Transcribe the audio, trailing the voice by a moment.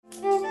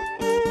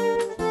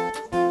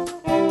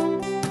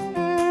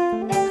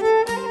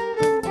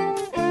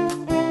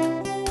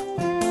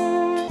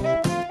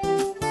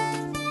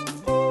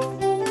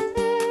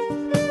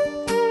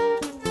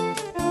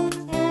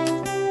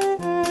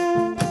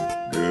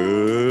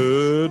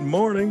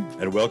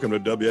and welcome to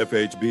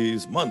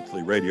WFHB's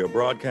monthly radio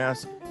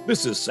broadcast.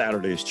 This is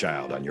Saturday's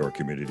Child on your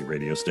community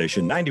radio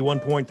station,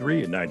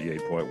 91.3 and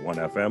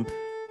 98.1 FM.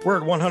 We're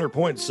at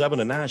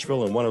 100.7 in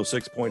Nashville and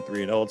 106.3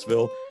 in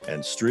Ellettsville,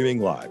 and streaming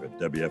live at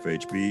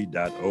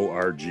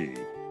WFHB.org.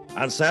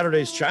 On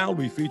Saturday's Child,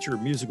 we feature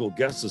musical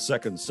guests the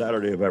second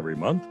Saturday of every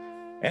month.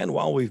 And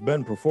while we've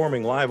been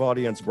performing live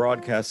audience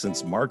broadcasts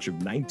since March of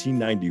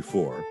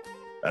 1994,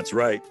 that's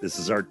right, this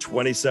is our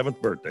 27th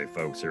birthday,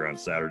 folks, here on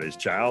Saturday's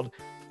Child,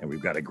 and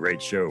we've got a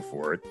great show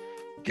for it.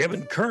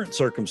 Given current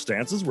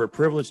circumstances, we're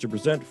privileged to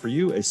present for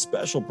you a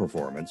special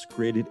performance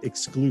created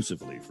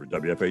exclusively for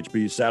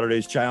WFHB's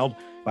Saturday's Child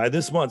by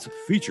this month's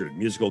featured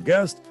musical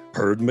guest,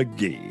 Purd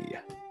McGee.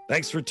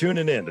 Thanks for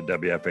tuning in to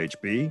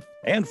WFHB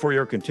and for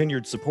your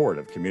continued support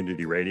of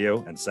community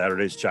radio and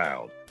Saturday's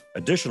Child.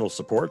 Additional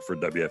support for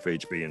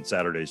WFHB and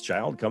Saturday's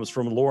Child comes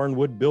from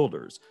Laurenwood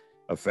Builders,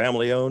 a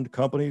family-owned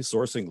company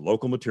sourcing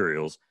local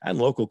materials and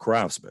local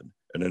craftsmen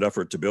in an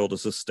effort to build a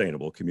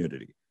sustainable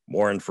community.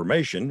 More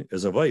information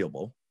is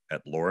available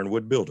at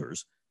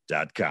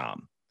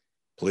laurenwoodbuilders.com.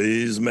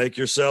 Please make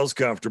yourselves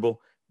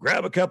comfortable.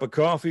 Grab a cup of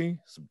coffee,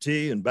 some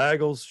tea and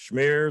bagels,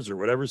 schmears, or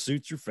whatever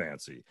suits your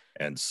fancy,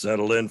 and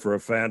settle in for a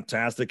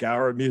fantastic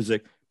hour of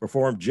music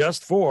performed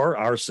just for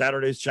our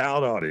Saturday's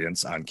Child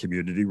audience on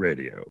community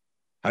radio.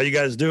 How you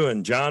guys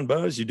doing? John,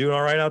 Buzz, you doing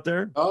all right out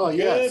there? Oh,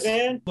 yes. Good,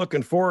 man.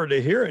 Looking forward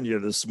to hearing you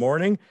this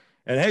morning.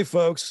 And hey,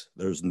 folks,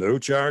 there's no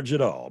charge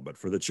at all. But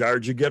for the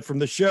charge you get from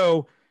the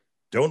show,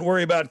 don't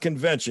worry about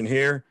convention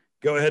here.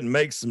 Go ahead and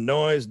make some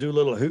noise, do a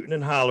little hooting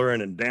and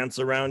hollering, and dance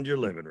around your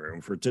living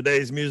room for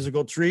today's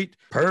musical treat,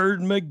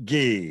 Purd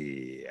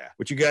McGee.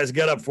 What you guys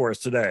got up for us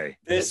today?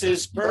 This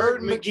is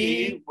Purd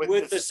McGee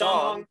with the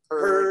song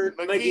Purd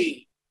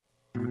McGee.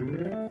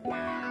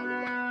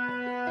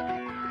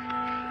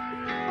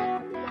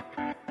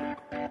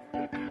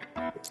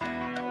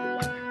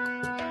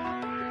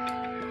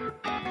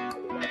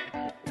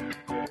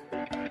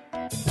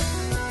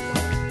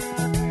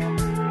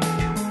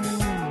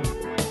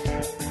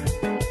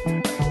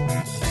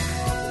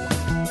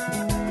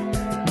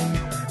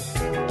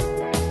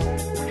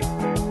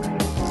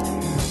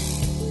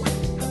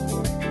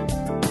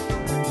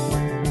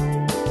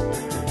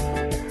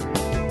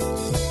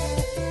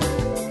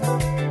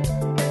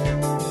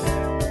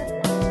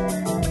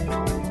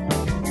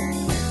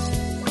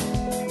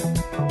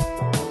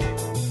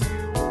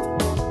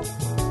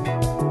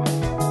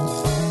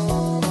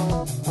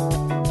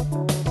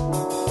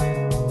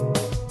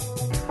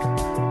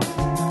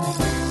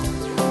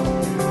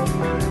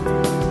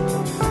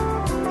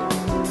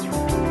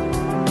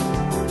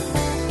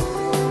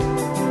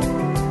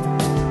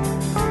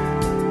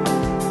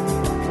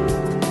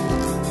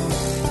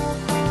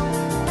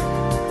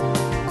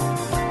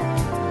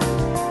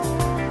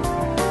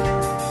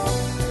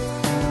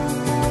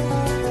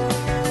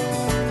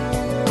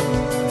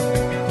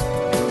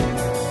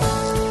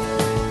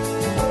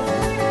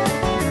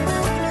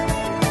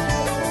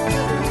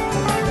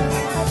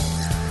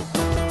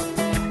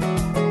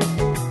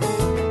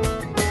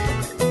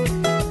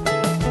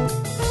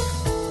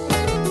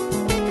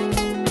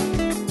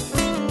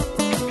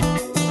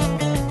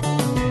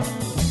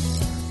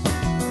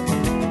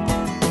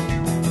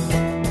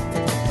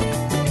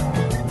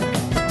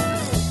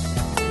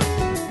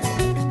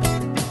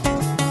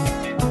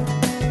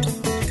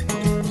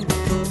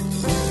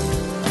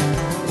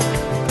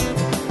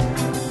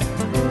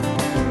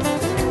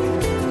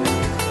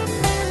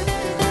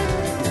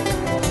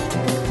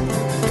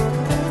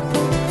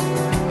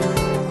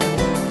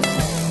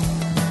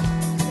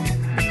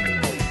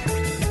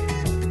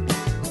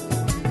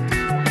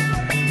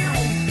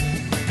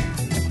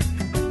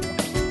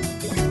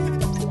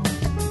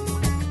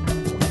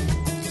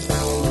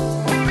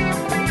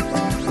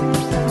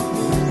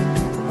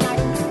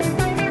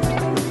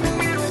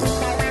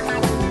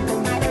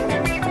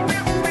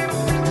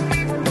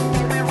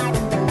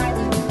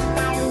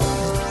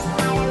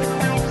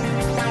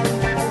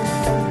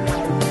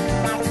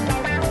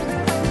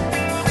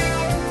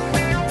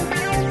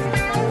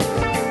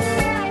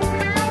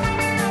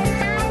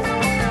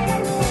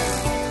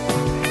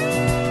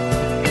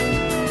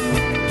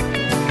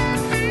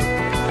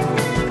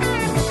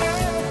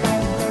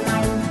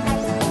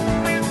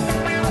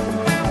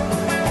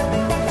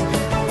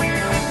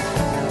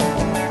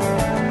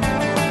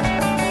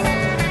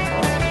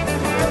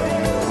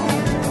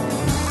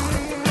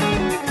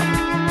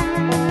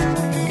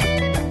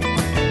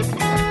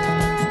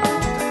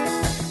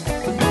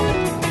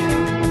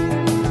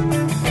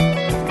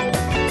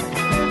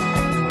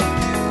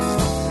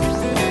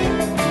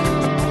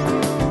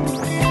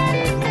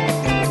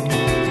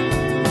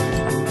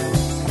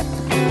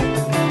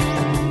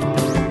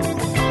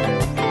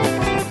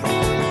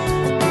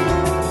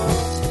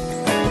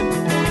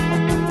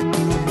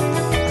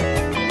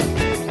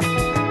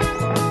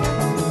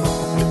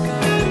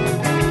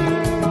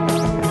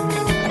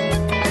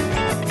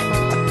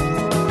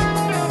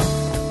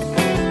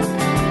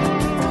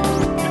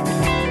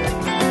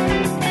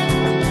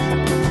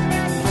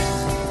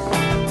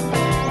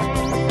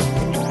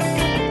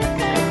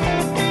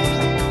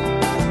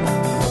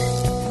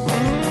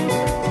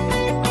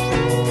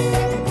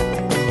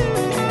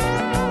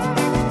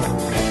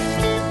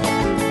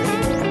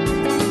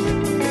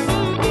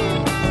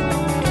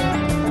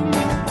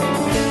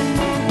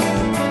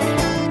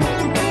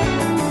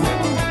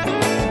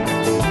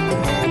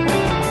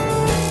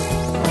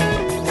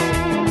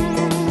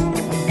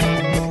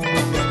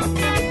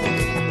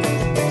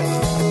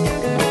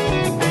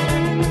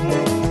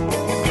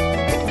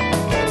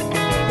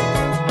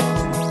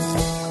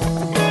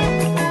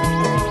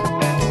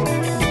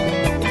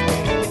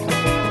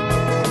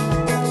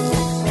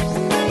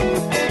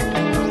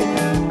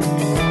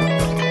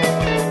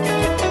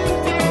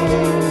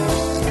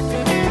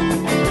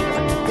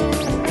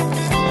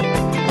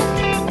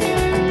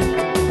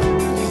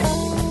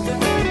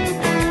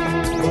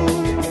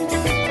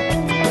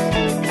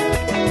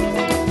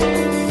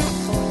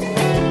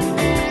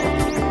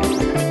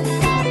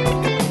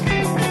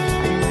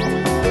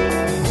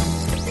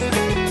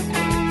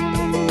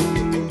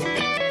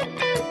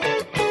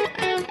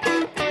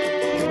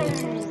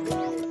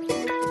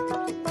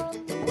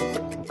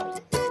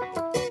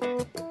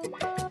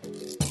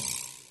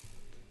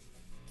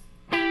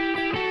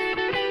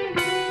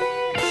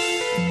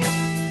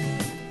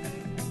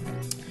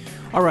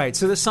 All right,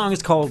 so this song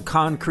is called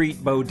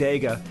Concrete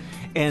Bodega,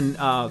 and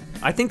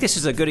I think this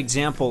is a good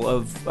example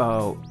of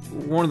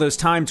one of those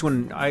times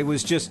when I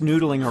was just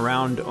noodling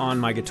around on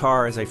my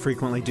guitar, as I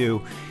frequently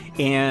do,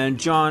 and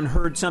John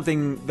heard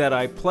something that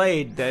I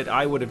played that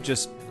I would have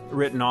just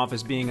written off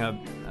as being a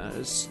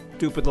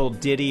stupid little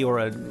ditty or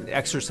an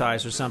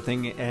exercise or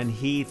something, and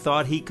he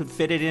thought he could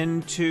fit it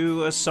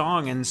into a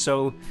song, and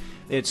so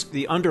it's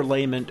the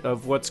underlayment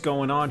of what's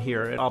going on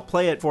here. I'll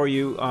play it for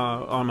you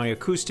on my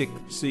acoustic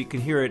so you can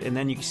hear it, and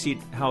then you can see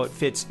how it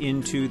fits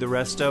into the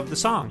rest of the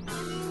song.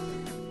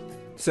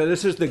 So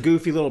this is the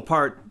goofy little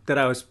part that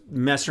I was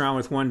messing around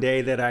with one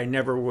day that I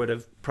never would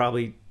have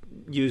probably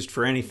used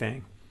for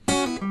anything.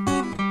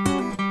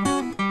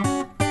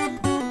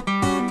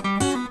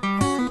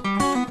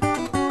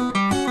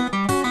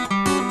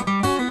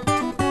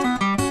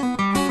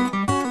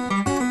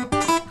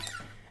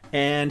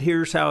 And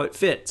here's how it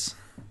fits.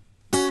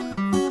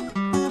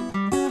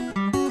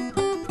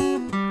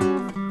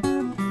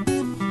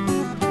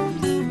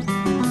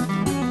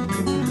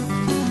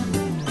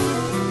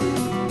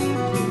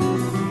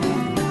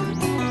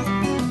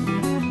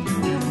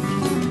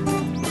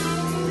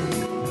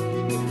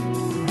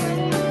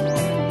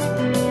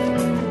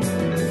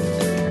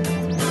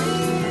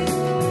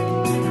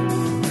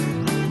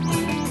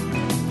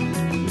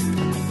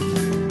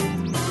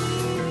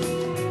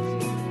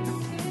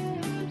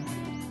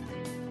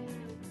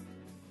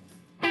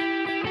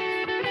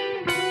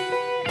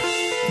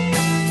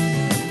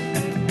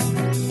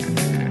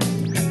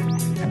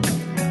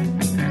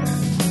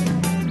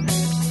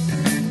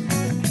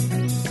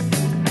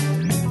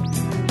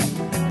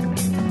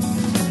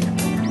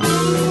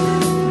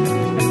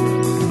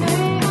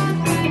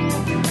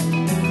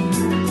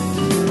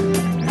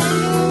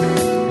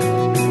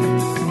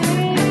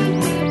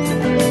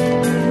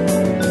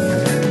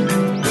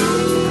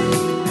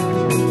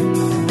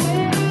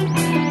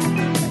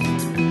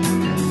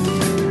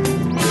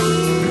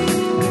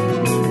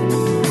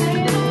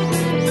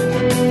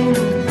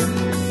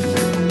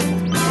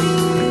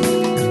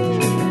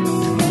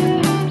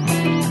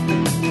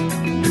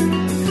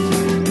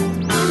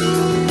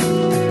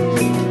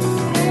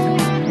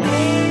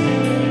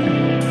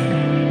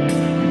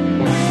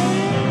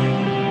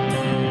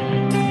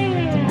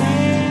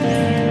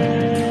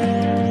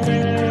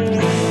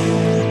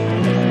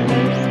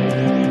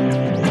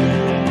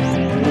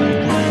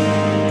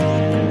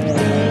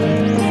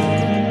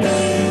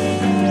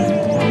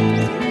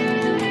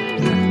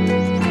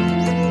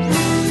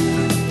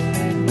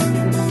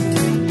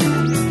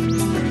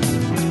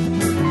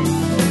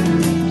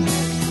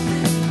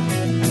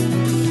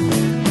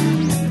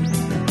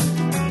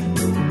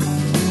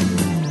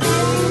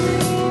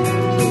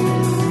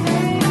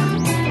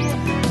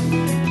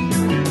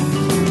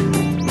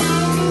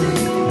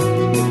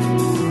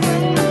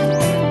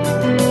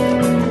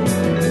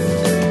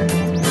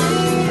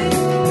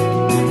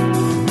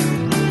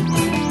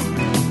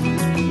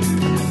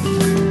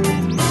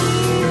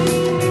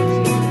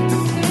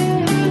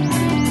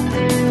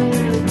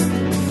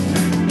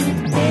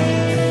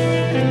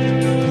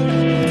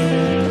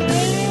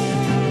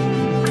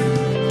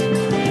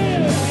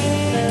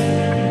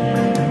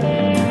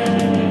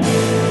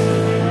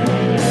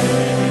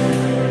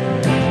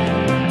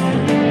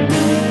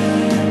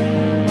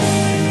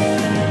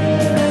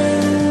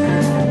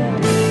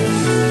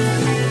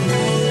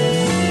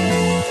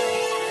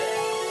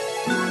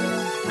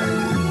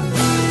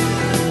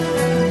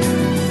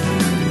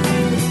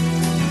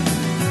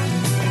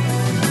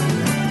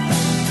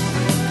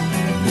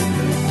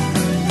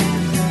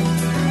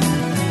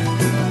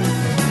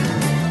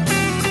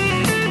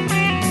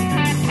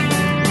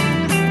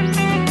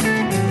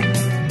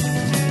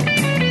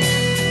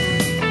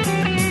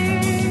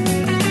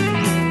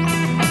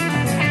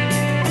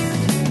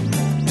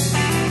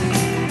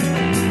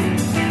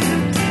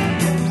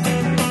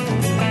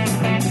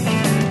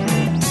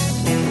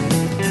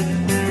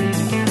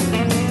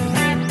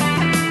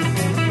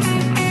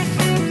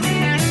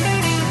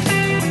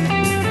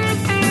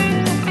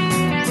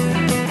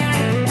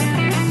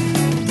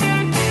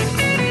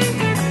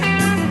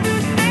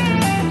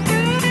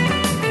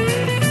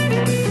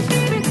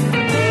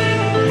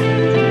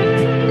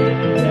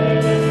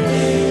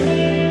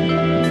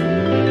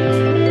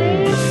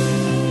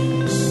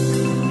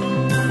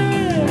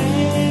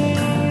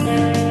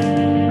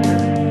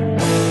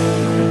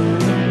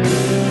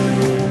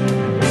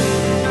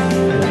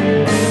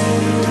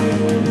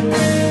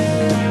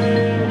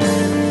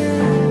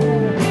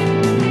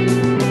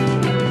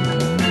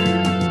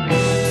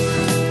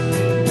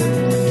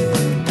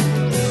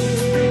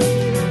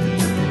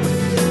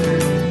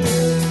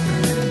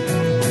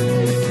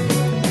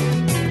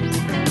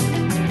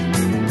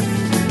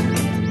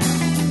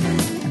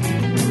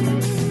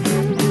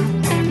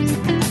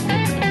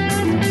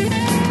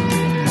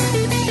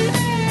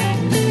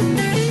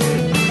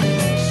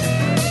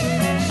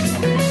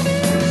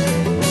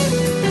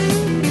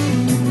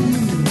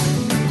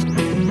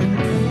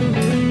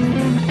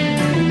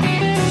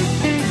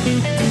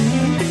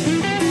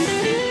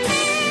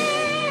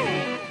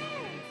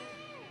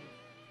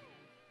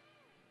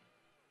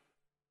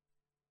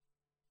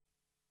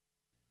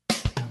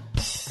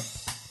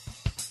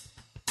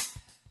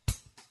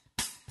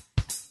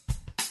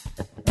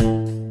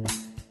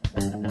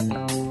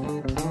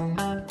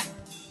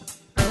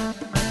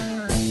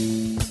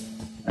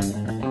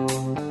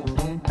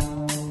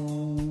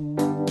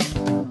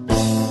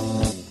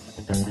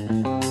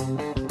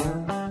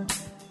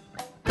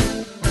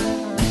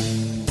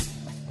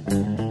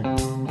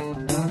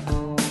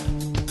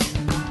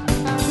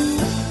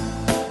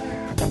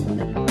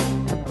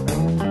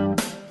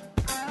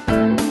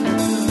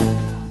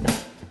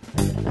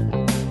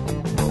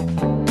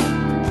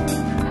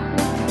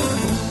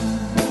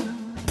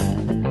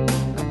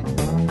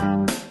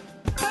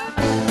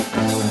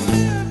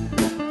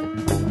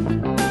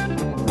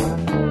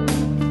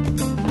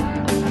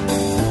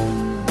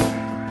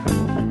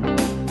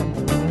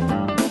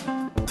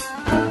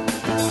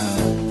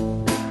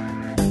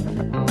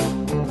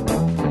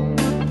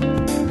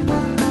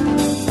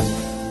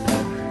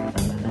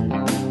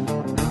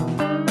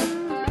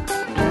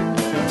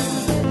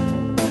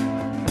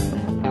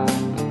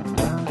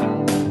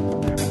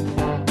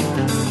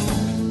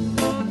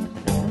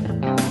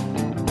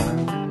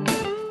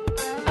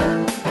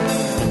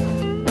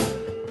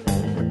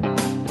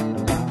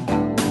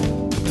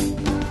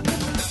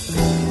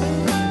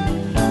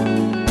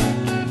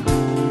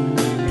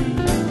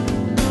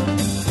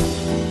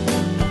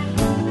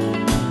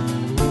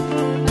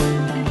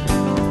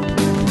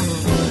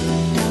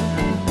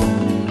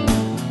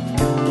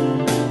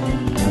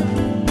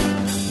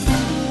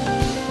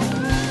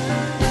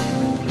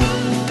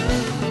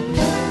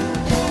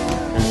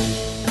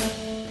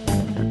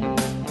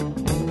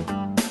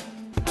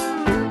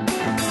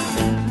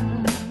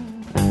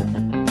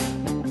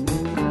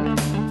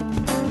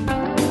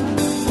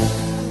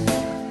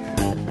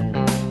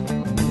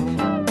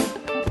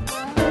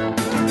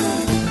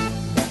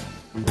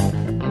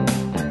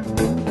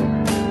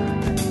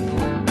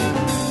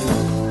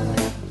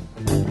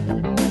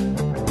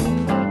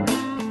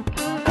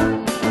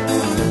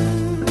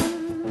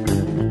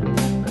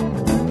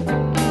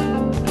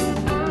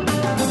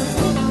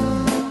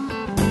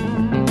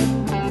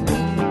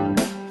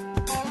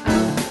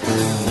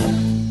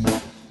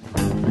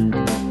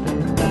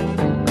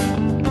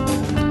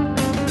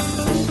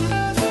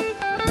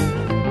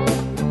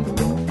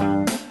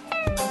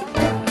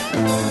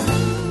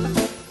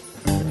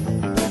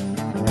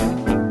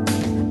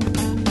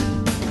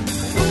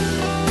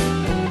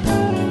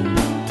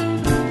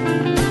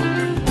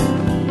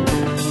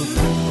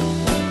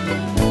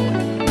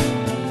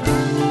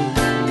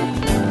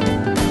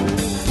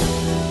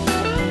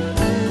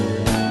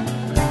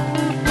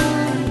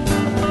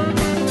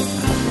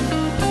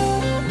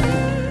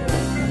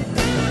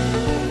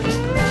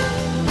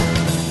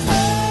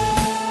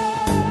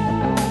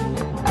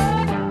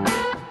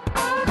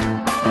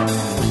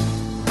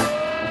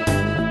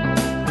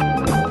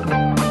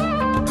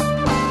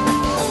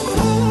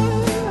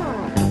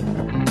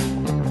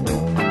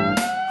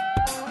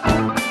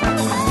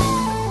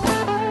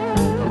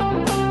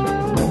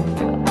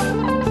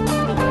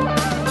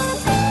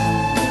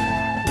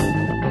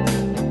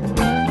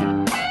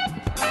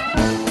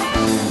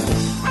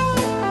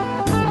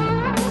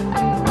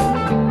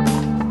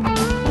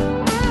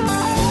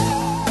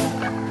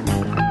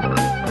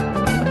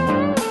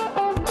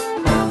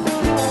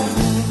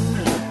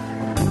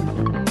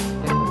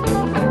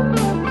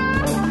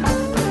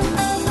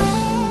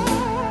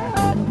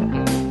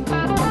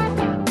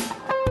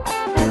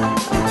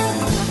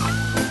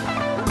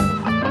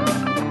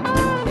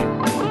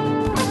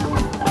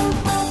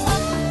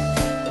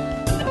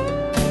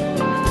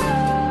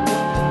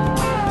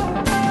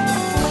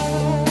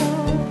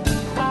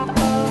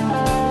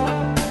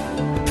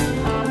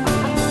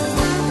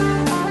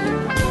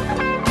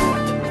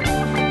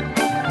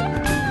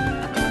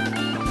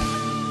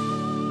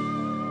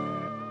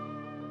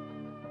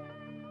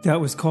 That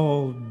was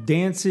called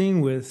Dancing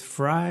with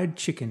Fried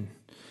Chicken.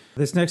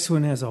 This next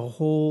one has a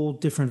whole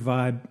different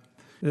vibe.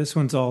 This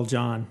one's all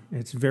John.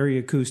 It's very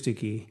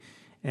acoustic-y,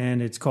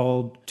 and it's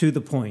called To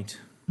the Point.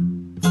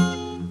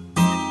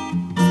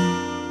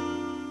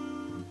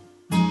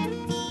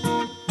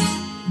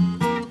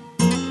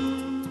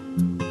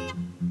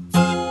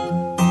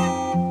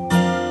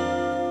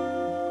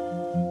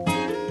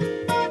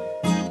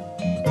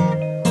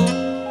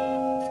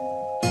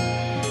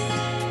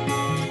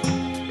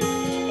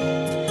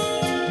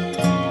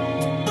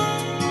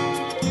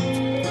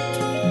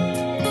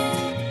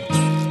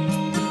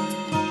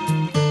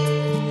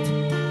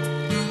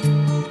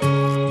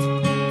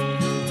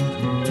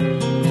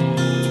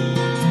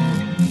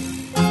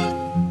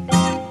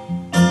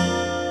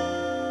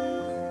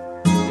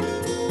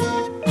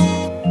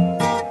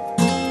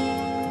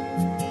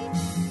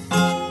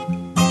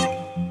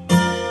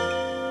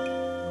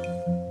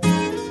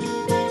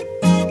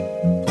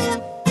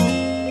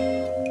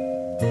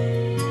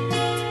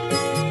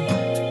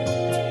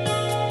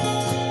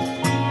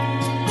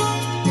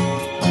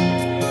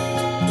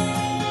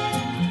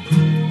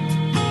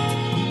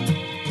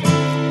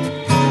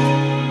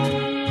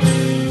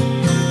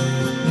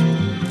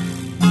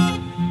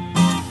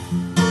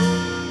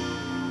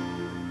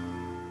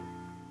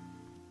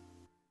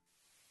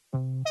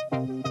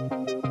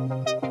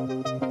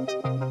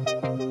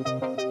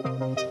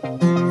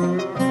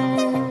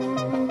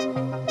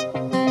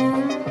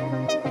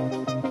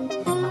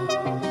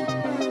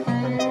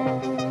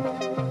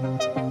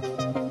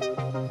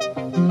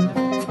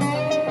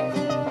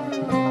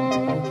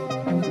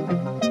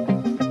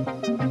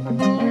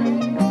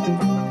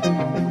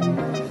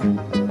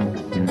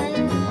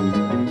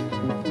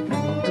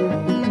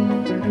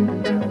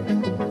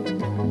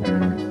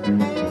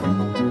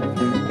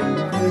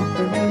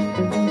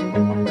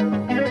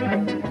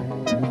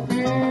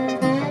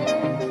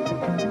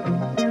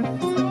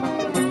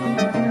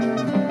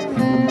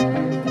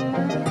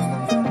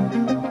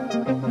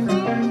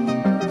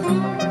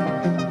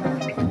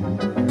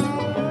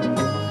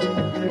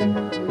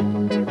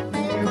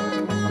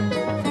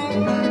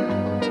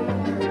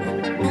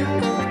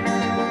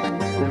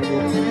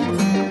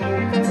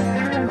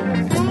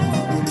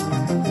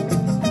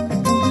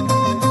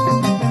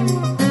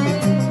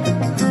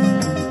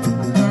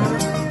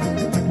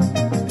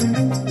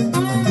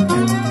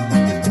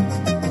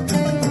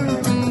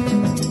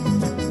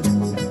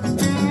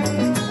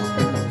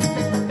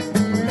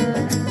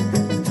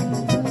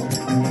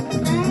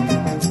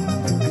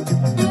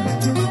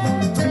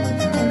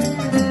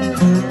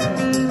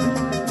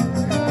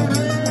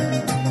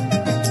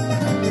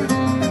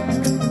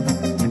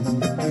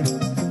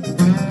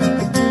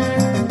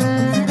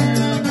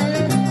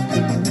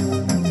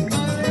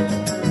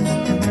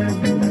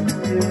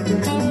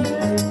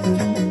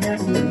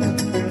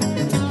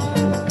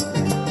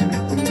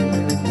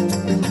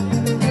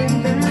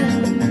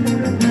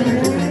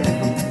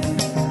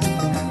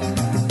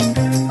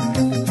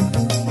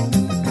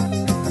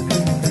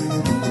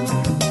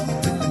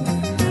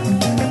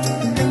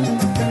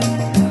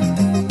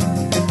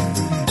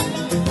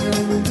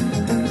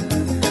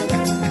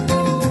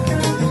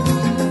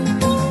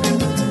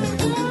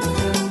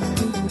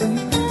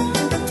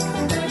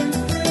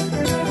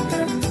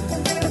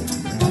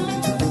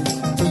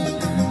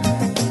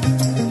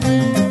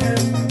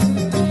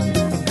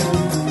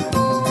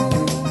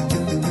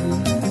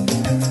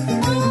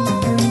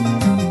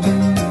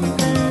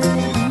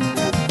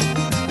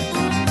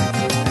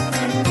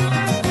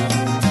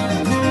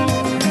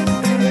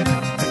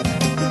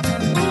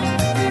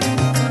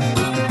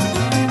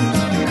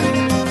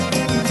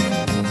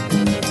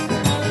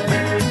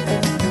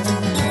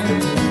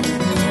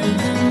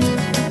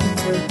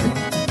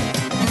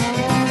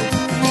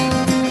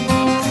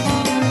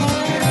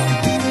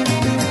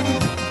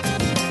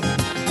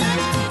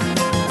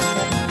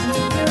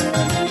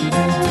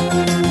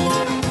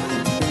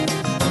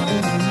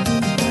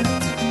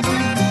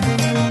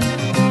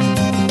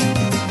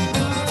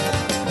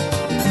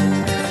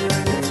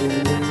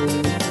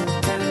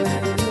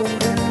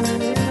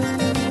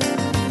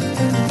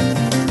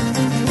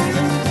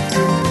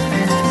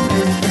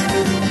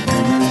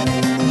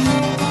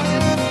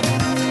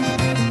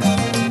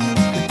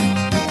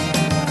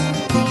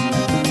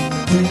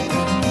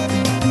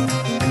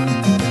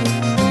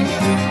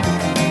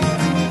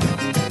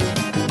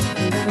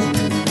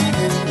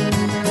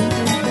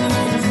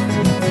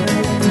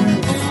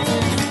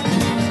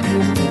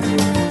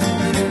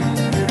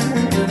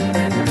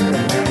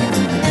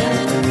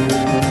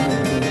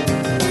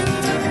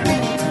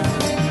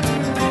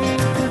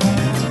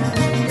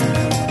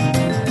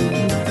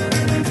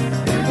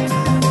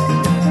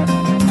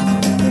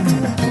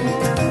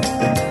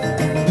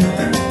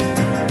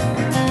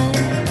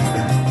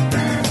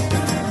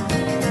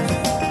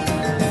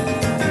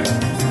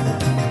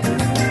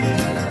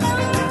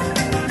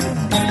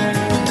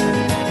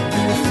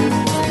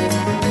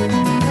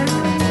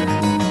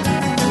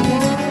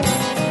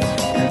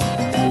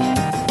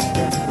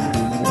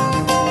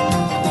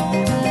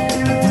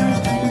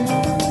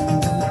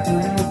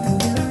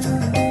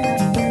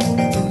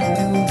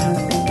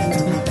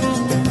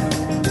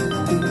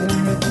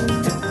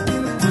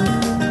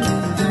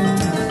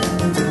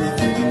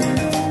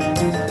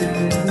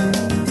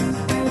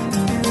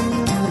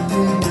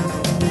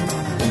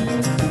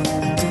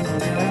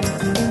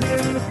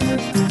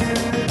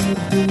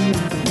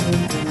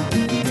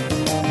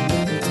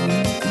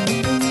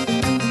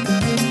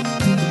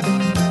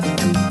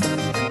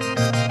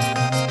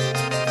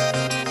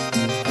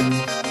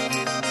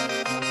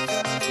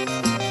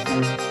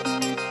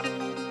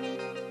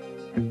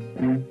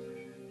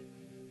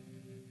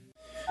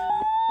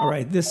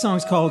 This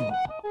song's called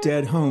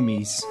Dead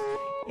Homies,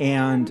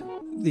 and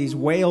these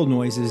wail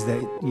noises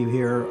that you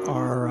hear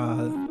are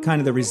kind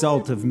of the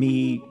result of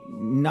me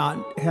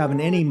not having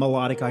any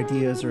melodic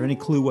ideas or any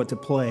clue what to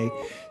play.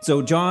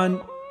 So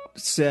John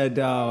said,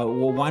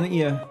 well, why don't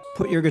you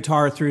put your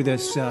guitar through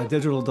this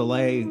digital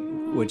delay,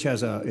 which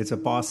has it's a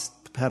Boss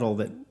pedal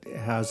that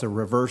has a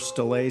reverse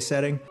delay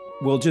setting.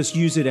 We'll just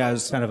use it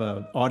as kind of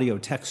an audio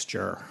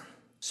texture.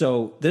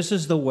 So this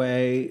is the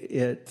way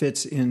it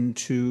fits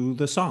into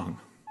the song.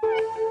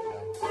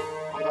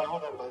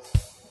 Hold on, Buzz.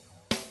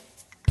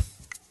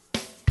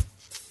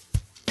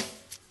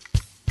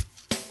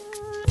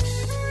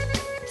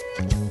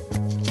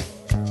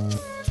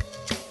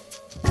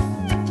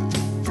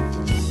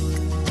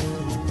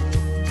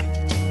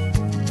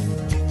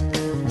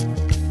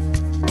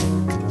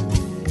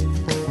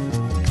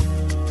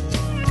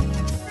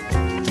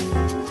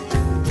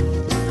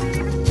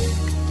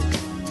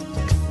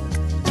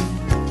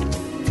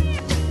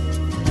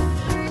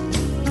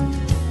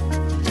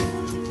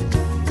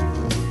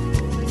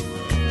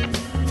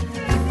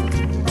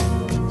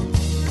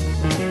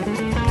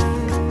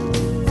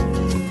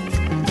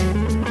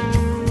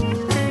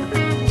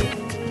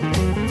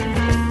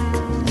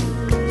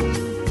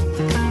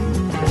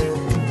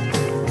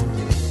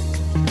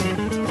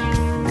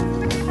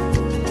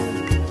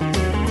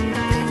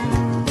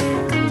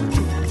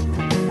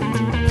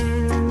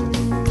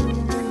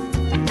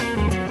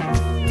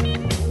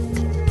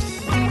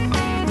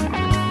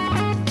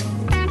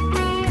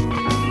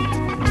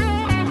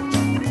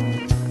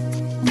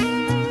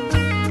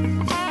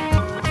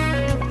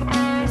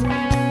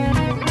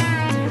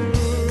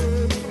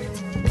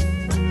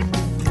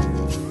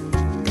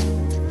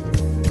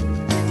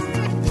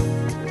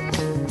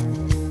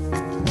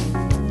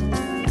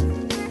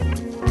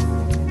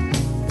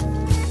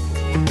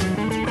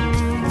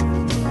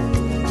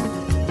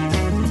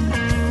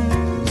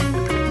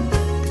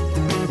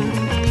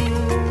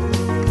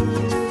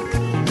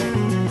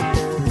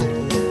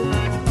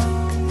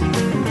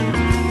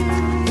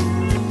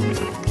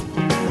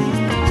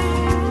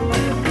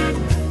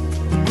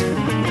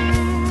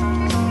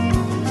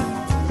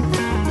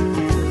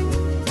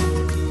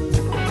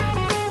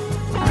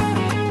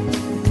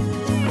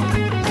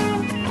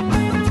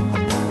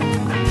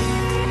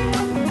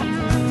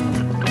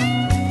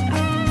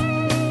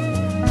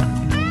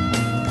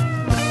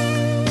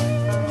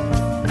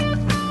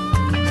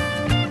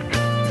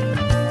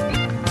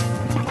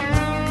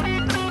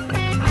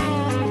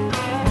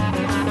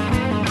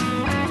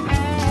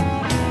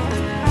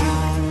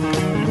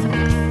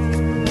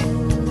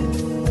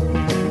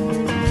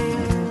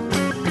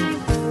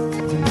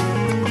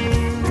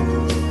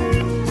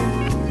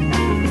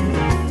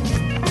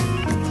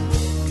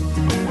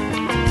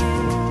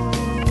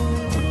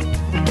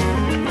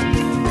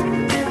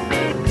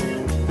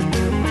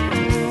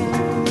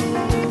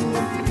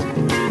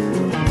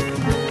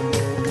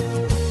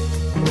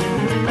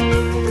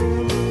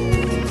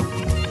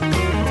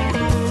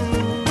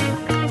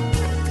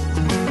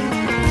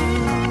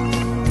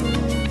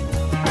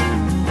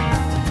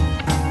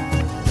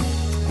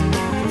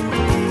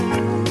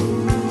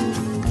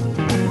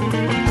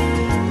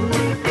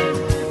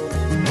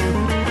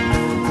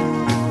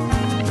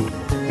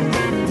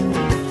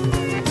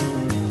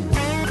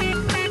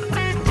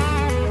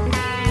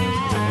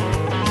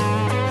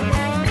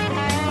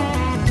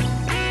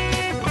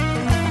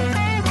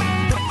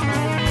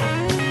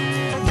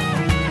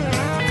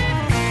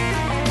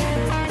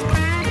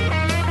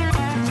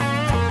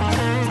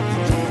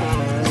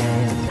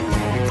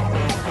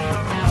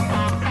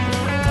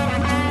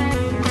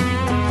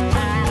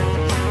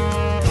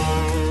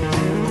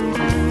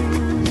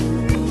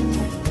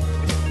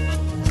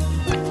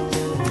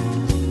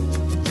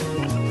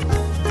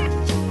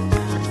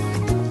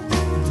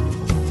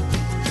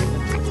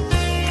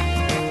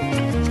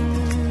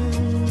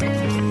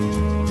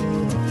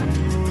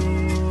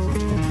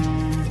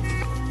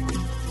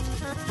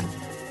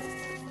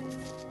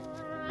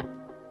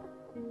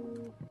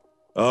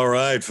 All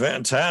right,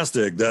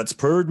 fantastic. That's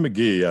Purd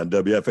McGee on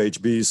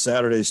WFHB's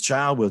Saturday's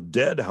Child with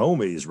Dead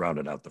Homies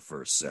rounding out the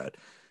first set.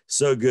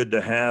 So good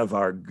to have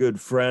our good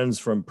friends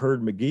from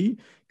Purd McGee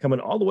coming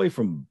all the way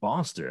from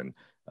Boston,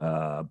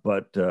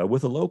 but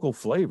with a local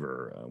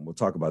flavor. We'll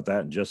talk about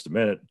that in just a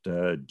minute.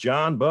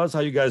 John, Buzz,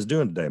 how you guys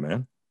doing today,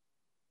 man?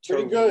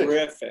 Pretty good.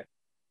 Terrific.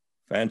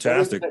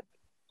 Fantastic.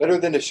 Better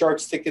than a shark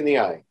stick in the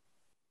eye.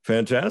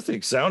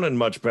 Fantastic. Sounding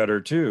much better,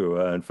 too.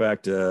 In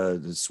fact,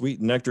 sweet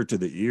nectar to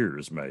the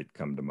ears might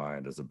come to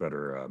mind as a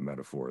better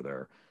metaphor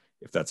there,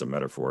 if that's a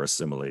metaphor, a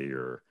simile,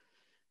 or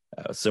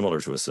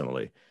similar to a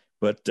simile.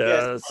 But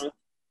Yes.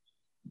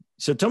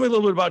 so tell me a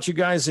little bit about you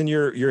guys and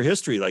your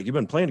history. Like, you've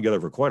been playing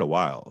together for quite a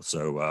while.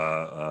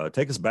 So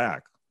take us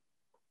back.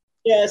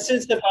 Yeah,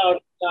 since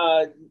about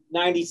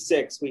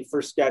 96, we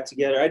first got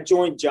together. I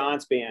joined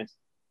John's band.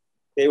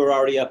 They were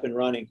already up and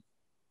running.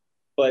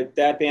 But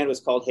that band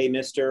was called Hey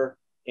Mister.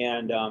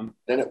 And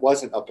Then it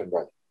wasn't up and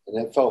running,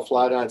 and it fell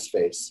flat on its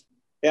face.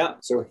 yeah,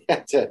 So we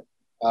had to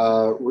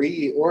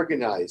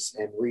reorganize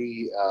and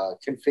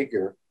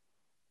reconfigure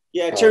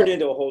Yeah, it turned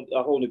into a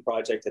whole new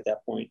project at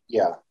that point.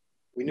 Yeah,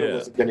 we knew it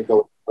wasn't going to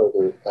go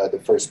further, the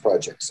first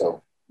project.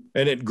 So,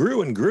 and it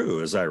grew and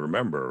grew, as I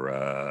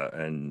remember.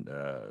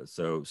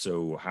 So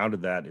how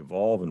did that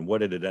evolve, and what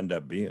did it end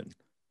up being?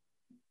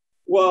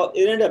 Well,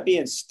 it ended up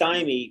being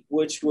Stymie,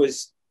 which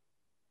was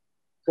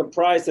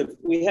comprised of,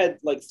 we had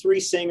like 3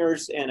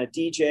 singers and a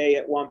DJ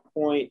at one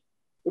point.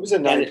 It was a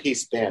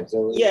 9-piece band.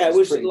 So it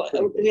was pretty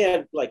we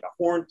had like a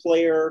horn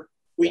player.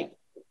 We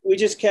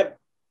just kept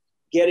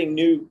getting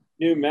new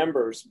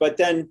members, but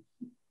then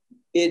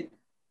it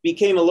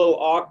became a little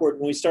awkward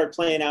when we started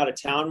playing out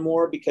of town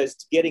more,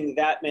 because getting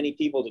that many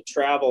people to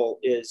travel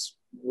is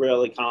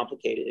really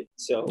complicated.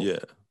 So yeah,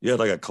 you had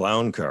like a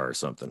clown car or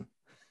something.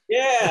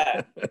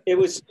 Yeah, it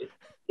was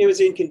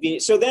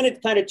inconvenient. So then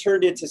it kind of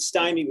turned into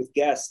Stymie with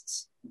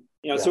guests.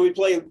 So we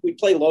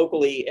play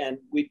locally, and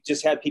we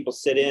just had people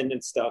sit in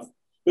and stuff.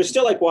 It was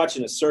still like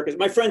watching a circus.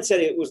 My friend said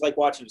it was like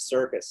watching a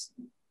circus.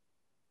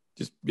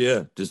 Just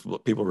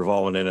people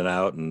revolving in and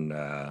out, and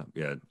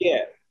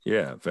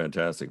yeah,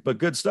 fantastic. But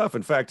good stuff.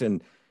 In fact,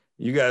 and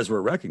you guys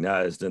were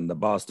recognized in the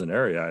Boston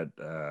area.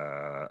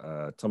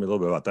 Tell me a little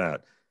bit about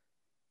that.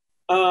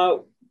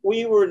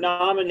 We were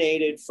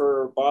nominated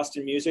for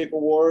Boston Music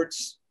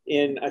Awards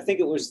in, I think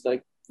it was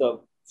like the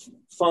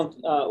funk.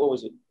 What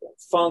was it?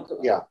 Funk.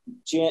 Yeah.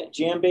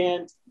 Jam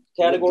band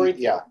category.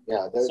 Yeah.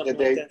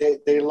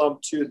 They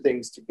lumped 2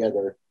 things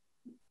together.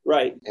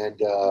 Right.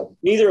 And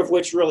neither of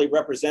which really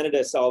represented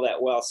us all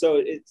that well.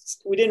 So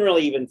we didn't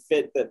really even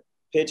fit the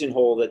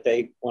pigeonhole that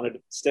they wanted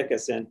to stick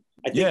us in.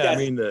 I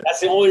think that's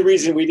the only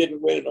reason we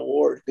didn't win an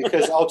award.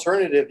 Because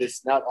alternative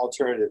is not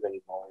alternative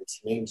anymore. It's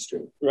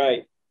mainstream.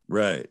 Right.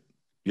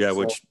 Yeah,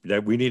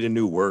 we need a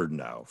new word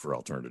now for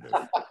alternative.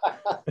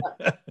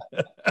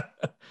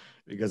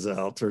 Because the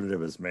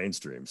alternative is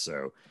mainstream.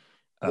 So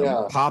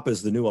pop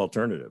is the new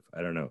alternative.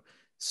 I don't know.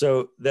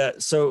 You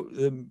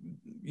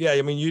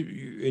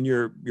in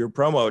your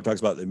promo, it talks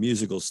about the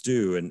musical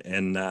stew,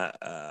 and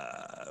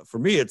for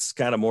me, it's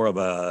kind of more of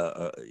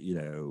a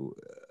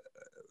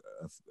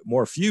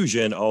more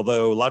fusion.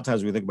 Although a lot of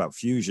times when we think about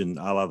fusion,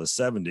 a la the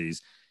 70s,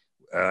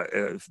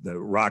 the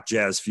rock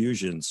jazz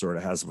fusion sort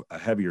of has a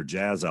heavier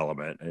jazz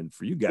element, and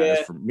for you guys,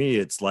 for me,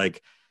 it's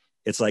like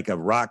a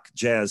rock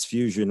jazz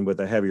fusion with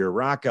a heavier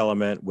rock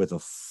element with a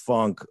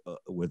funk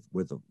with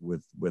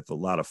a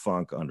lot of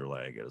funk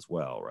underlaying it as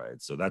well,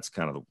 right? So that's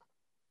kind of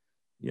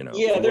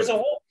there's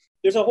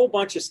a whole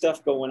bunch of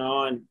stuff going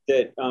on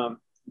that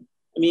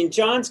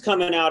John's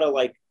coming out of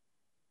like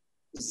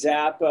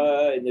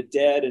Zappa and the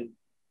Dead and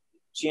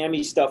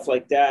jammy stuff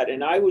like that,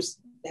 and I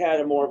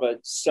had a more of a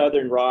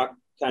southern rock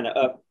kind of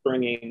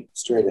upbringing,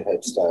 straight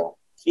ahead style.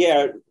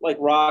 Yeah, like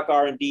rock,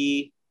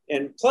 R&B,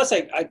 and plus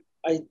I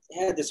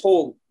had this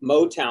whole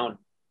Motown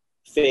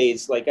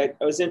phase. Like I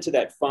was into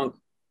that funk,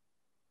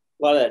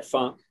 a lot of that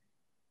funk.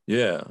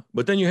 Yeah,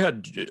 but then you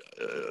had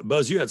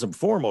Buzz. You had some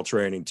formal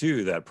training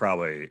too that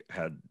probably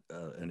had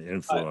an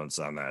influence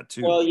on that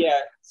too. Well,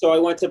 yeah. So I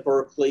went to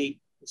Berkeley,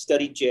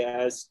 studied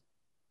jazz,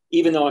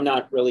 even though I'm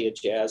not really a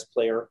jazz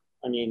player.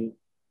 I mean,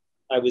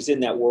 I was in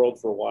that world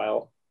for a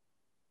while.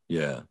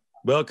 Yeah.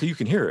 Well, you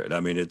can hear it. I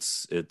mean,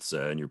 it's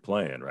and you're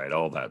playing, right?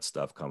 All that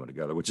stuff coming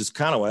together, which is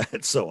kind of why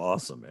it's so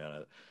awesome,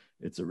 man.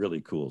 It's a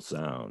really cool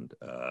sound.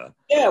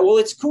 Well,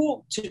 it's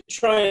cool to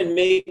try and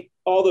make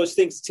all those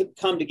things to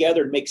come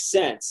together and make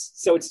sense.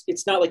 So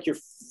it's not like you're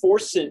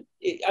forcing.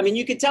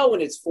 You can tell when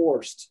it's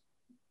forced,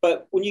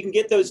 but when you can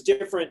get those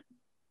different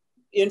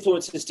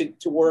influences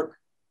to work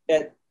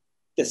at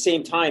the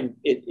same time,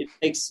 it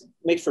makes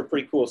for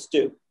pretty cool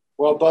stew.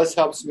 Well, Buzz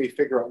helps me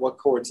figure out what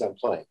chords I'm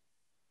playing.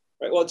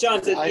 Right. Well, John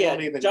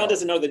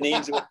doesn't know the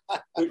names.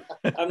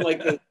 I'm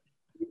like the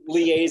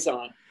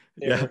liaison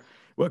there. Yeah.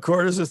 What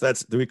chord is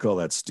this? Do we call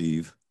that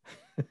Steve?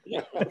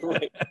 Yeah,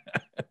 right.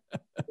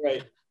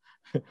 Right.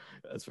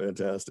 That's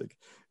fantastic.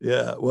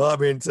 Yeah. Well,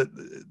 it's a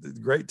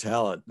great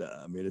talent.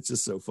 It's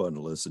just so fun to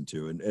listen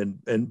to.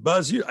 And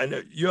Buzz, I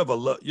know you have a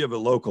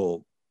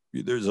local.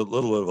 There's a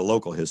little bit of a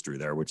local history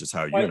there, which is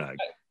how you and I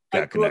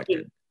got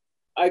connected.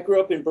 I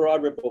grew up in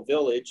Broad Ripple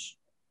Village,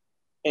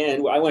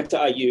 and I went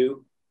to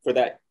IU for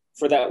that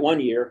 1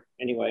 year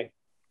anyway.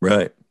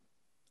 Right.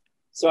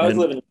 So I was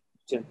living in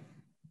Washington.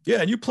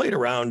 Yeah, and you played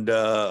around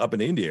up in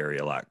the Indy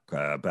area a lot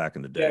back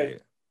in the day. Yeah,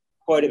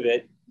 quite a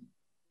bit.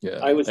 Yeah,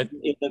 I was in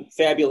the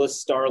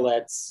Fabulous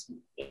Starlets,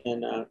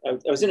 and I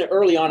was in it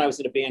early on. I was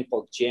in a band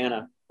called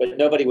Jana, but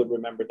nobody would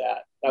remember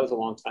that. That was a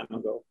long time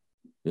ago.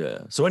 Yeah.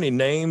 So, any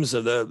names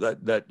of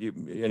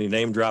any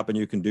name dropping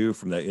you can do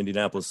from the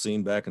Indianapolis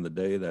scene back in the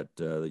day that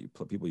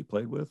people you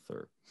played with,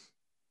 or?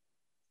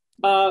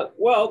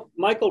 Well,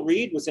 Michael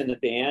Reed was in the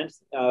band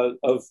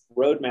of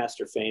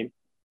Roadmaster fame,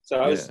 so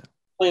I was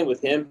playing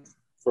with him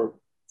for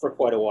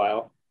quite a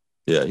while.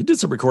 Yeah, he did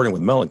some recording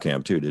with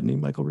Mellencamp too, didn't he,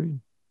 Michael Reed?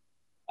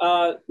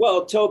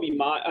 Well, Toby,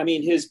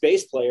 his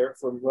bass player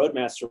from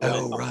Roadmaster.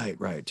 Oh,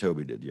 right.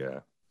 Toby did,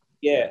 yeah.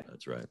 Yeah.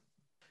 That's right.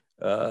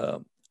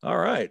 All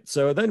right.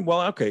 So then,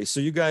 so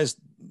you guys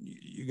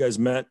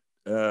met,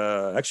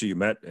 you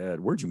met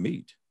where'd you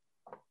meet?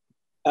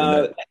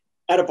 At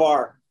a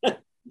bar.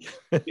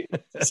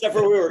 except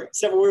for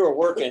we were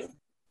working.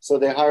 So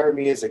they hired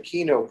me as a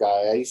keynote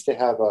guy. I used to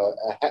have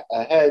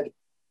a head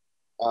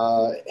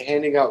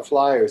handing out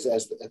flyers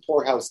as a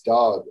PourHouse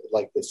dog,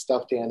 like the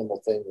stuffed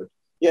animal thing.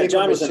 Yeah,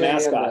 John was a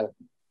mascot.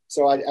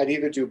 So I'd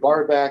either do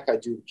bar back,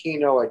 I'd do the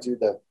keynote, I'd do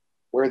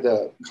wear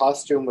the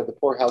costume with the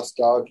PourHouse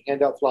dog,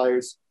 hand out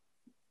flyers,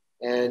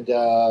 and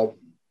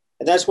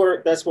that's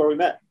where we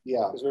met.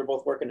 Yeah, because we were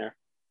both working there.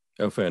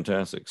 Oh,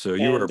 fantastic! So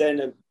you were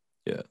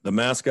the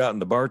mascot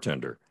and the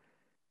bartender.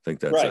 I think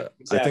that's right.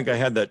 Exactly. I think I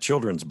had that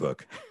children's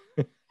book.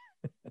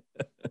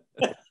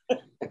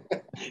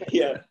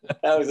 Yeah,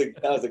 that was a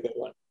good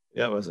one.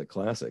 Yeah, it was a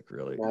classic,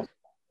 really.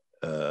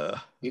 Yeah.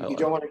 You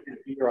don't want to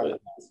get beer on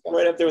it.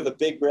 Right up there with a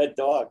big red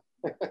dog.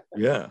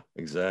 Yeah,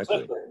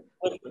 exactly.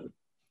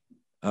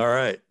 All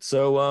right.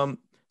 So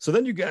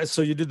then you guys,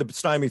 you did the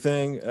Stymie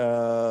thing,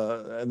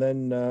 and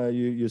then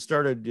you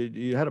started,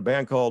 you had a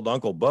band called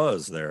Uncle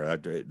Buzz there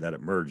after that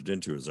it merged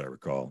into, as I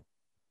recall.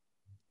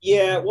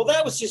 Yeah, well,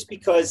 that was just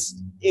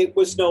because it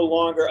was no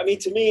longer, I mean,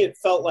 to me, it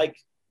felt like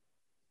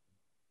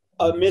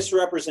a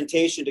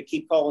misrepresentation to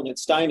keep calling it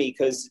Stymie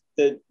because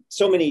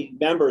so many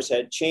members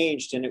had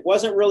changed, and it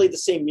wasn't really the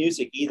same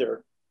music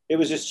either. It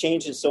was just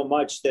changing so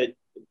much that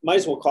might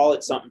as well call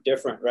it something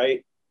different,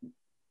 right?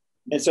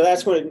 And so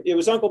that's when it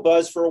was Uncle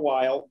Buzz for a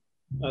while,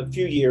 a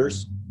few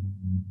years,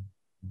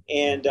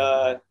 and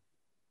now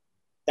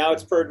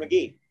it's Purd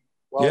McGee.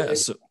 Well, yeah,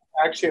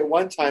 actually, at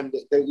one time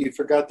that you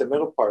forgot the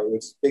middle part, it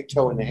was Big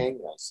Toe and the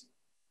Hangnails.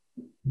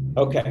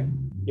 Okay.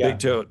 Yeah.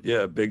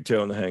 Big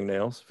Toe and the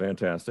Hangnails.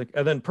 Fantastic.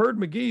 And then Purd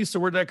McGee. So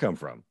where'd that come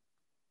from?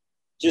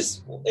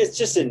 It's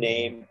just a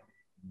name.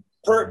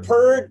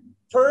 Purd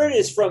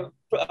is from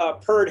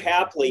Purd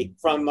Hapley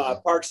from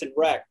Parks and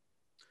Rec,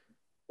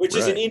 which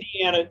is an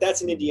Indiana.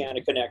 That's an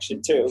Indiana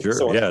connection too. Sure.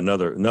 Sort of. Yeah.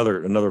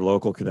 Another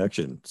local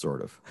connection,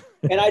 sort of.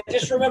 And I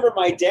just remember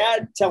my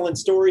dad telling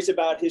stories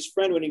about his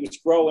friend when he was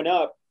growing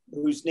up,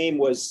 whose name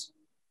was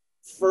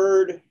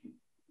Purd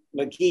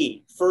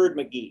McGee.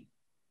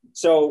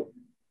 So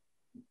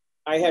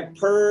I had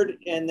Purd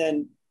and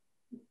then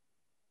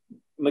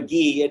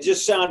McGee. It's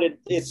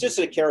just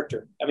a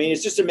character. I mean,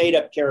 it's just a made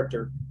up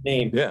character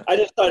name. Yeah. I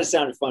just thought it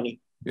sounded funny.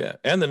 Yeah.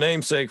 And the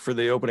namesake for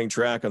the opening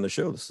track on the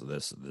show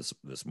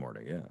this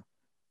morning. Yeah.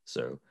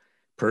 So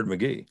Purd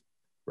McGee,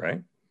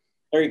 right?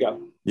 There you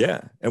go.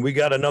 Yeah. And we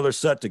got another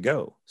set to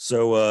go.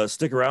 So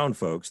stick around,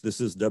 folks. This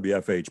is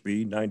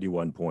WFHB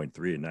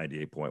 91.3 and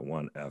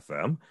 98.1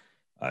 FM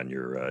on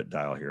your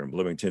dial here in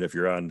Bloomington. If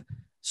you're on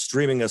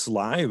streaming us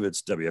live,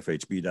 it's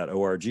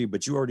wfhb.org,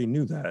 but you already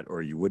knew that,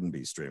 or you wouldn't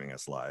be streaming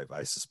us live,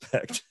 I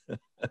suspect.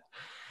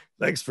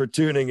 Thanks for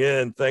tuning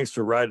in. Thanks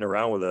for riding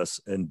around with us.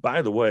 And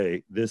by the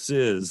way, this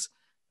is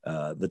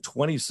the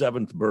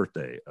 27th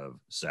birthday of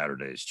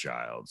Saturday's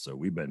Child. So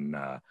we've been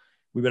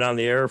on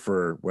the air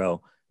for,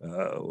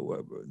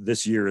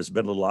 this year has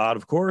been a little odd,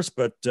 of course,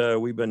 but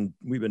we've been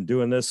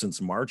doing this since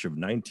March of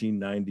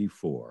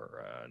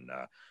 1994. And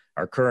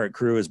our current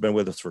crew has been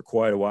with us for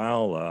quite a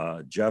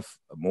while. Jeff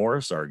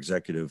Morris, our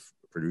executive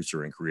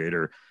producer and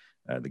creator,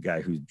 the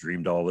guy who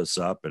dreamed all this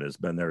up and has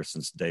been there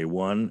since day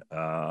one,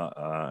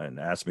 and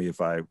asked me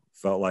if I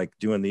felt like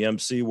doing the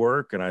MC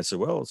work. And I said,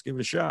 well, let's give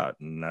it a shot.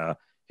 And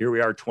here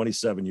we are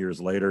 27 years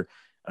later.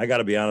 I got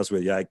to be honest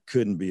with you, I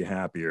couldn't be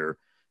happier,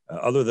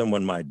 other than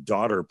when my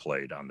daughter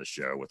played on the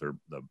show with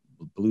the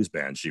blues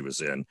band she was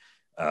in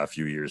a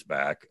few years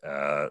back.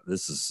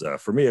 This is,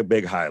 for me, a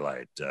big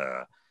highlight.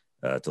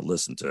 To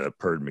listen to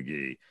Purd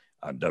McGee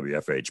on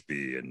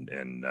WFHB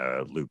and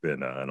loop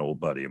in an old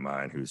buddy of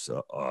mine who's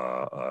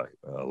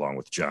along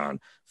with John,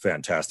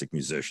 fantastic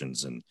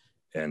musicians.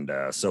 And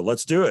so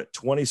let's do it.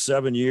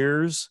 27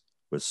 years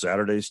with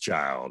Saturday's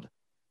Child,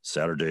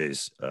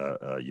 Saturday's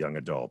young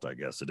adult, I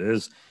guess it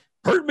is.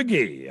 Purd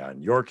McGee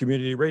on your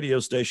community radio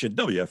station,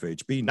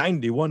 WFHB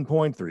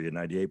 91.3 and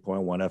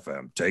 98.1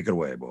 FM. Take it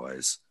away,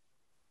 boys.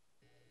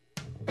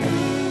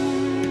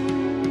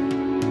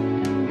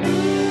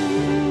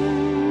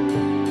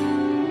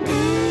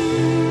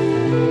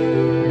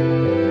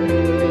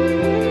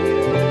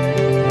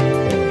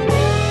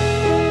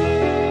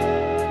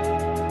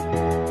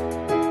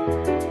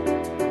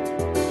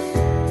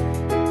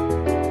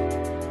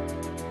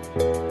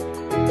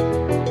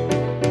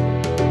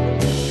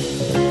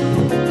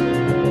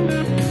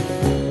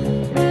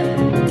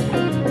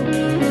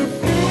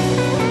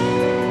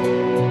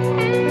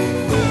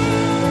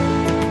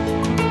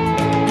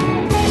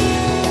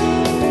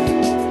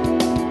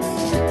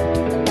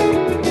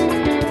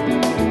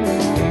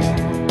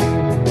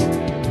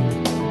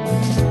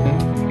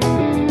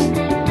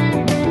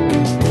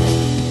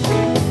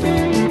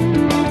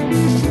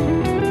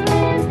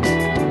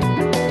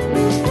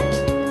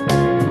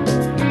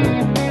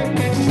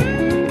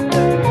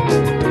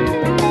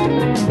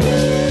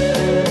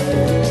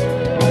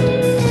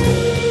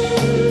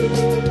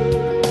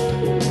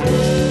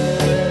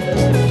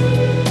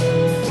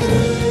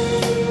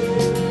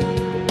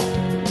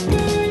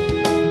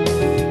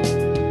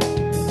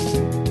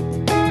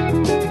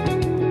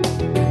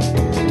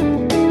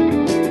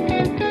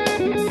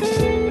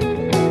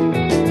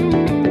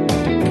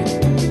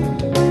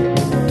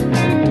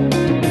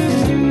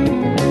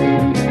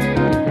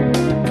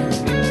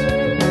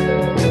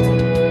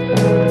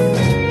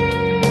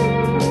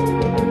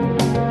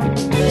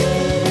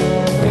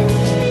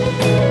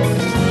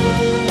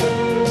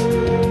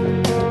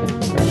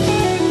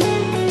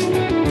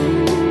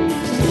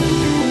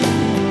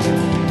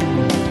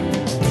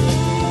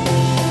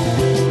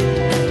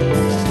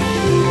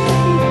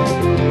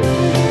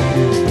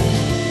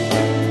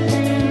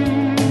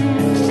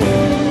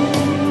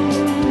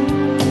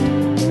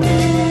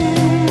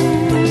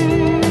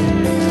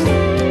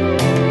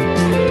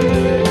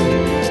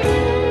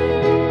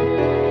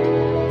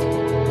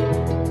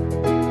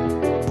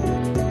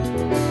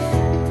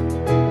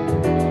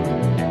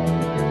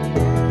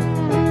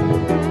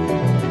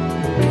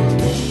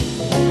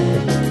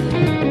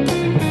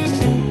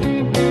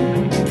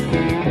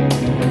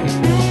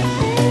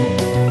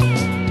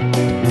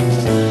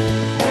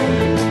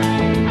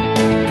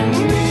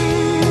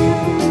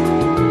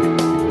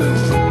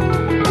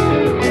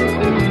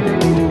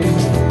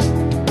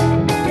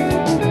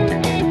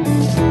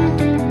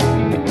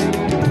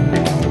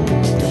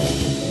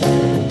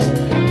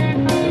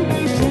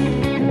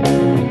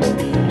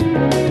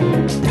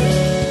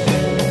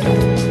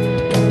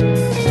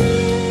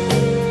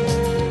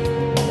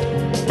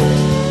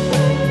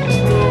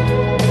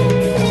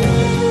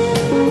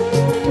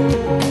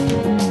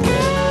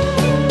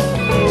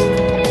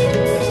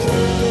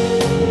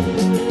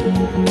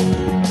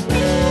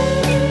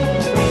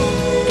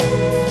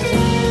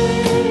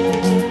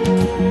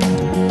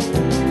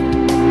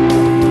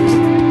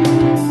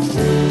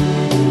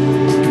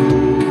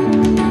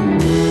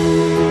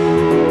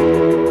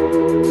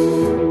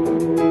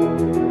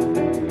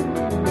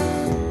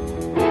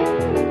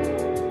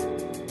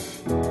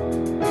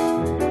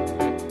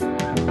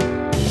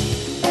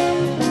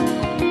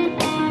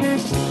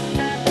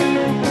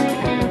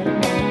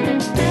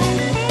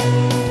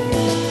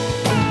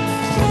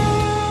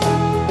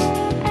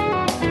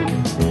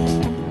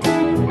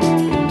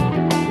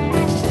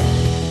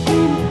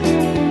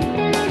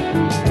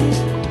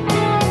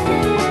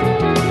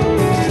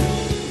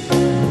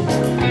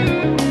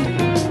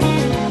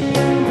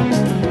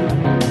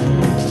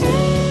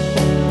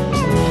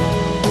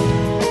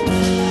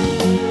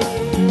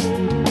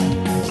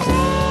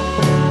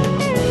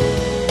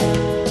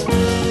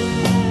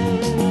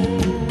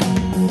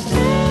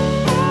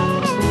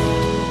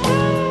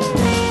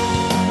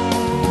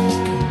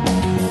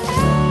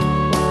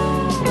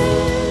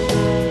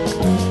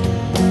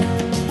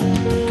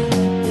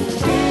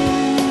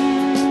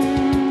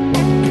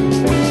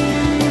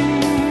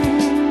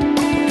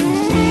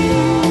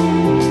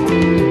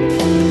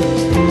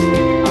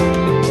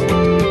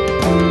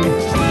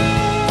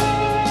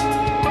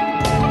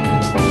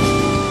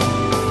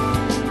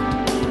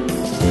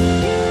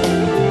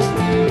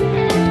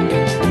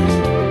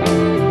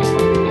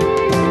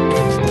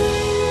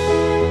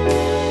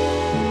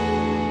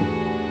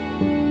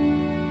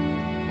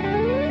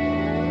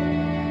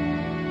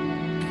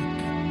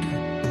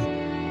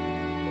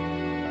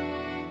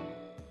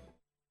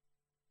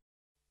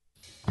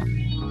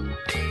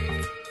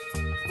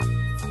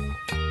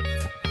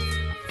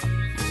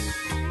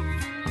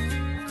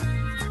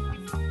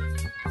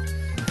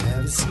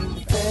 Have you seen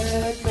the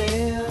fat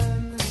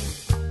man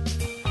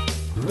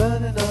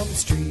running on the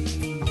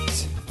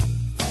street?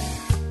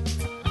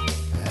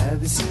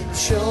 Have you seen the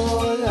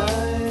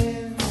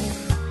shoreline?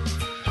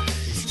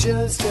 It's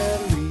just out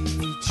of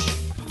reach.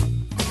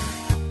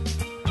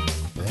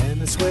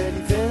 And the sweaty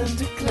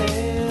vendor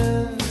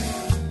clan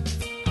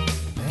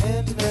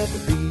handing out the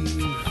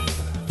beef.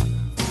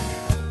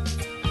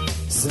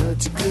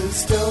 Such a good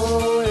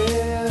story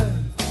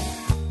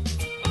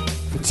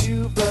for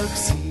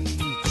 $2 each.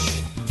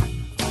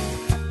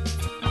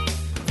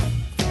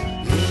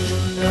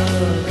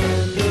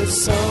 And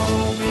this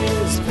song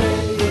is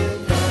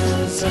playing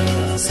as a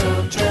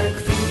soundtrack,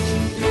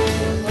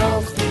 feeding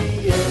off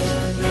the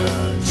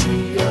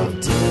energy of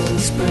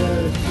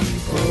desperate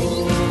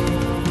people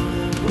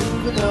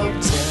moving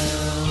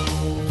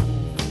uptown.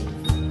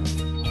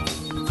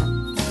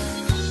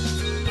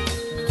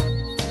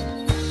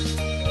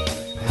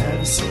 Have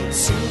you seen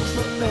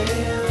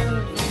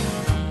Superman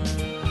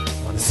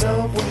on the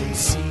subway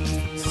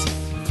seats?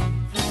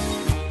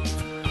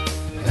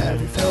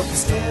 Have you felt the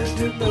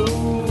standard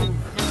move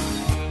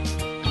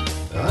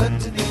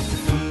underneath the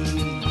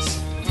feet?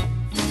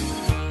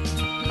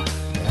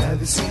 Have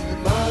you seen the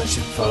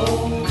Martian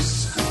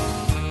folks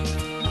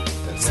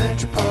down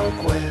Central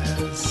Park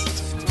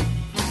West?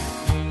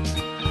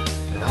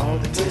 And all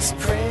the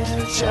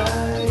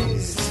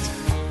disenfranchised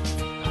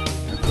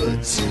are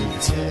put to the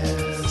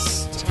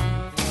test.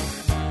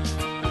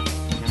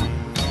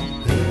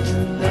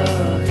 In the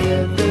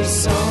head,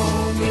 this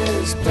song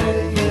is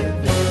playing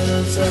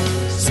as a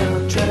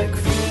soundtrack,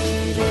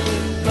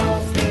 feeding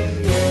off the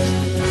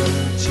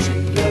energy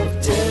of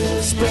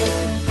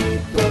desperate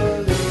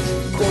people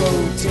in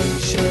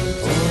quotation,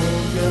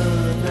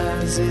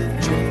 organizing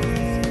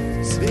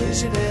dreams,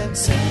 vision and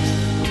sound.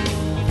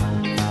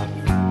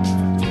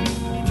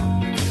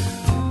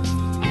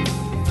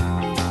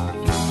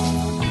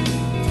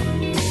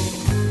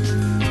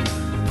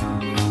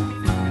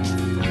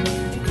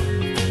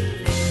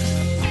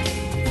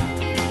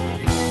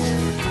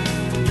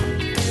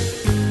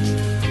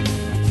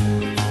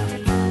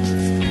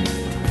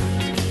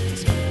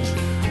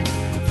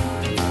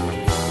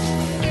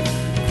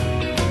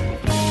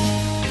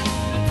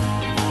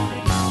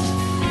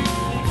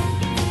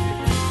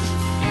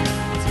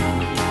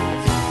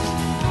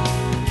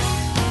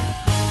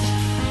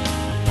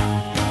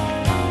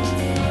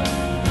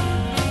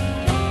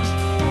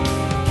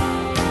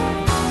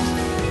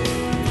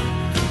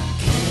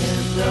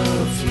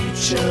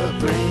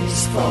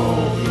 Brace for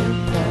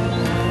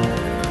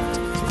impact,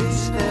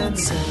 vision and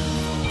sound.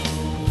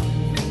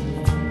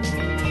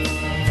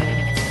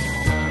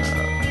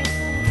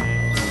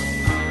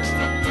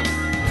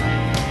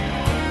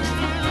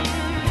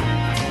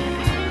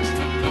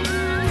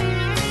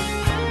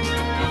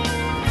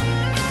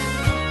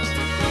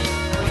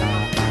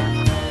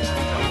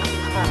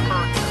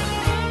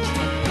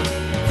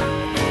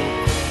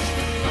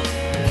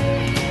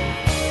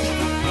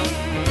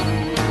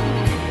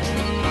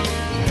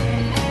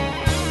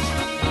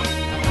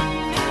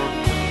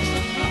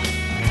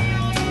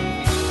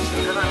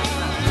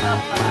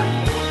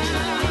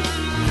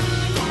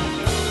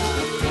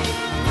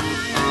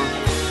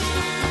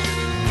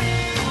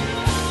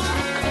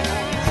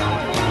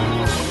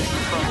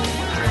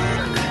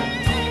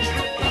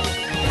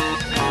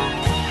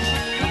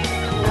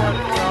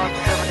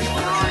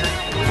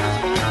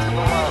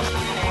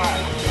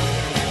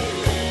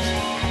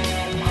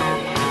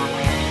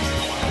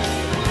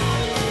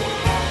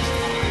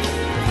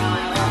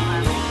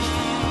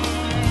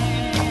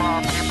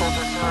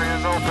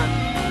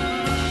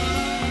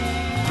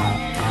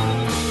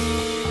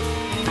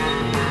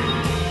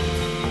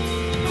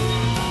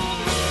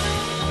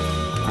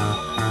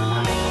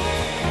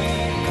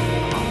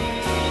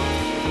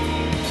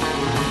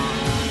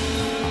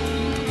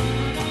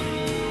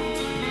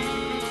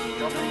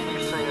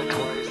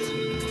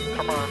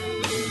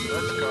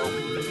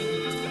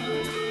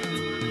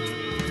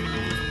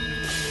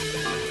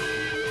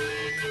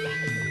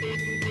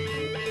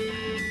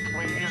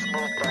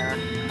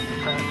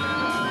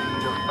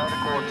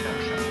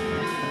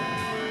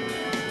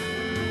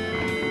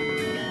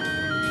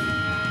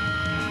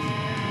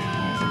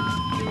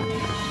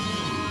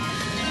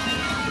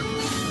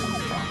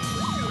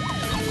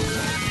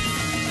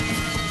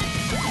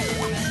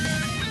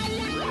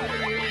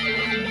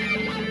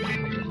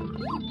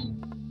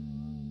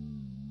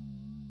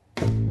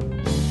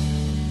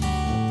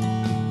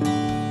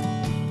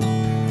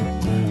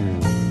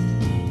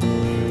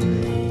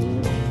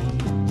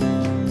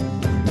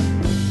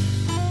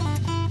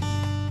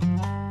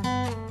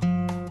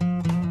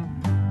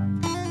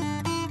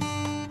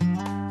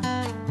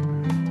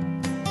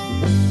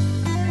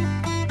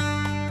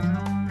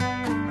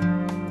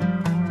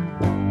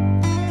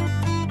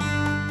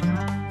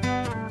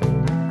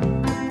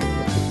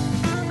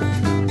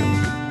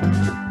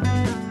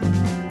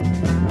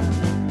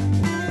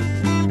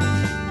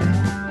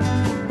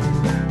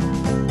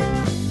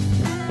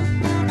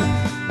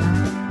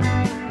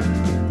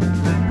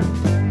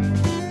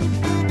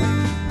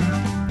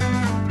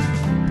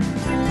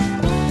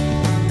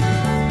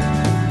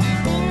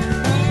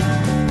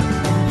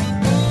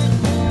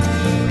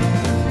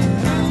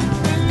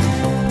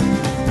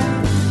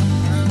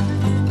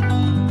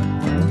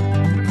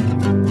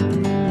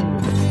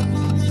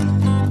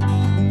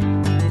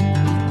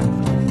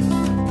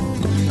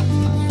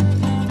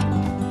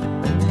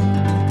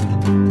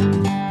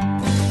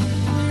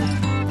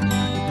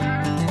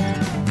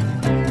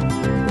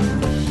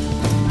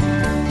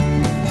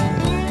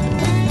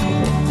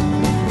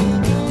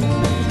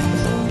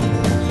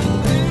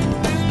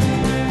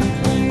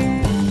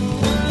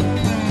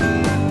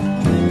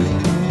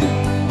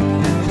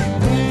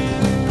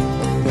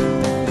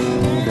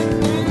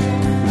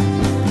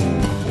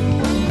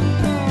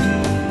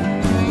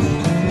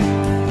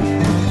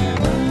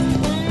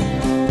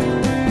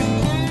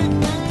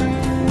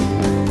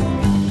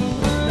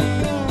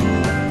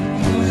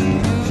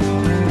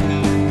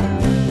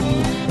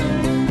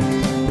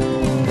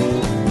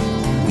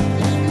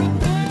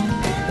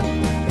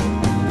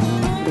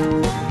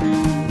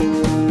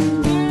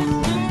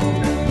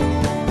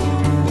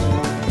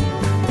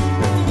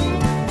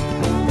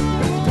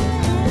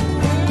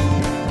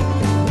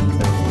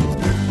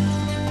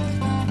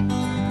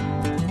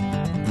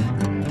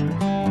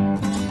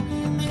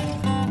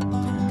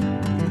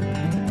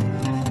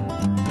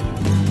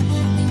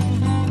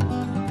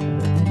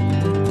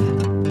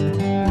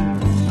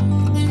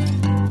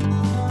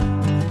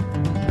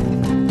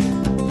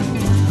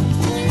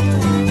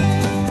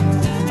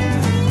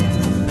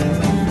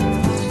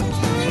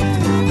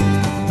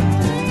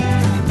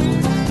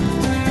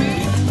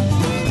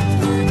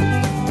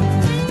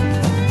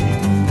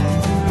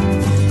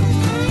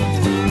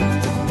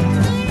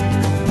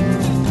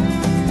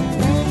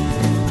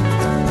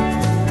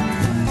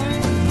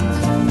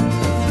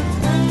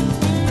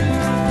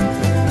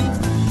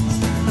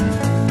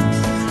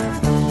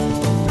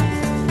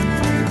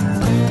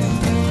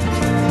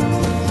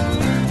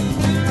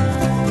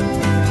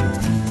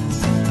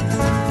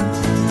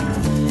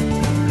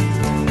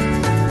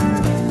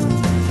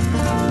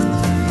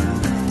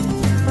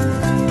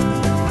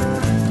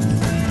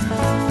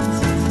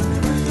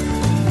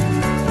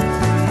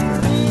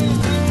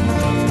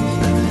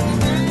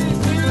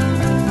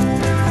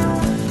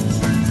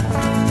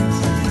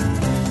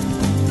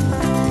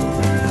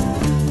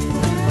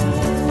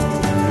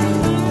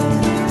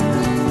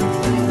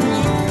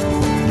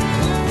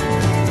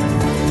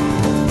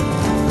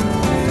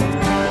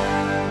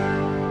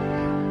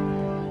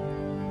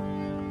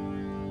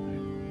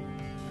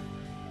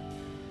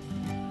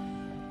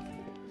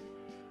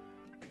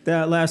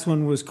 That last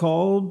one was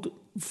called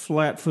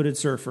Flat-Footed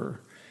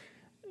Surfer.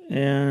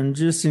 And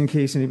just in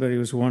case anybody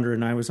was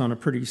wondering, I was on a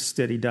pretty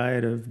steady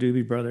diet of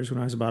Doobie Brothers when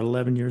I was about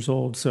 11 years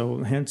old,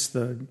 so hence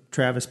the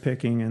Travis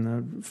picking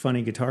and the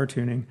funny guitar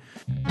tuning.